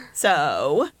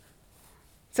 So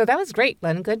that was great,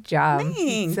 Len. Good job.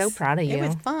 thanks. So proud of you. It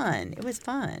was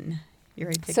fun. You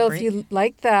ready to take a So break? if you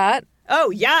like that, Oh,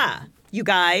 yeah. You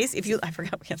guys, I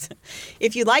forgot what we have to say.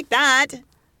 If you like that,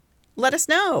 let us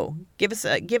know. Give us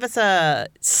a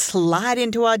slide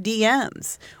into our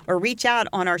DMs or reach out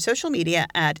on our social media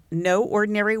at No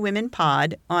Ordinary Women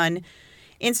Pod on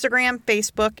Instagram,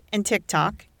 Facebook, and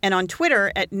TikTok, and on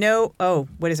Twitter at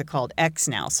what is it called? X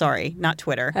now. Sorry, not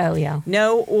Twitter. oh yeah.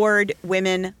 No Ord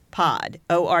Women Pod,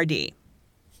 ORD.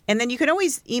 And then you can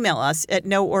always email us at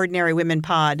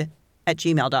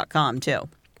noordinarywomenpod@gmail.com too.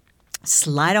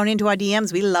 Slide on into our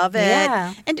DMs. We love it.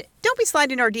 Yeah. And don't be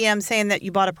sliding into our DMs saying that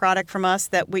you bought a product from us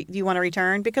that you want to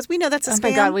return, because we know that's a spam. Oh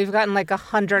my God, we've gotten like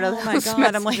 100 of those. Oh my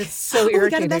God. I'm like, it's so we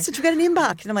irritating. got a message. We got an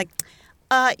inbox. And I'm like,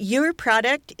 your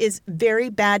product is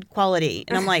very bad quality.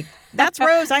 And I'm like, that's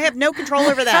Rose. I have no control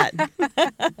over that.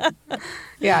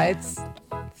 Yeah, it's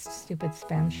stupid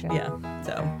spam shit. Yeah.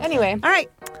 So Anyway. all right.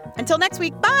 Until next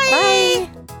week. Bye. Bye.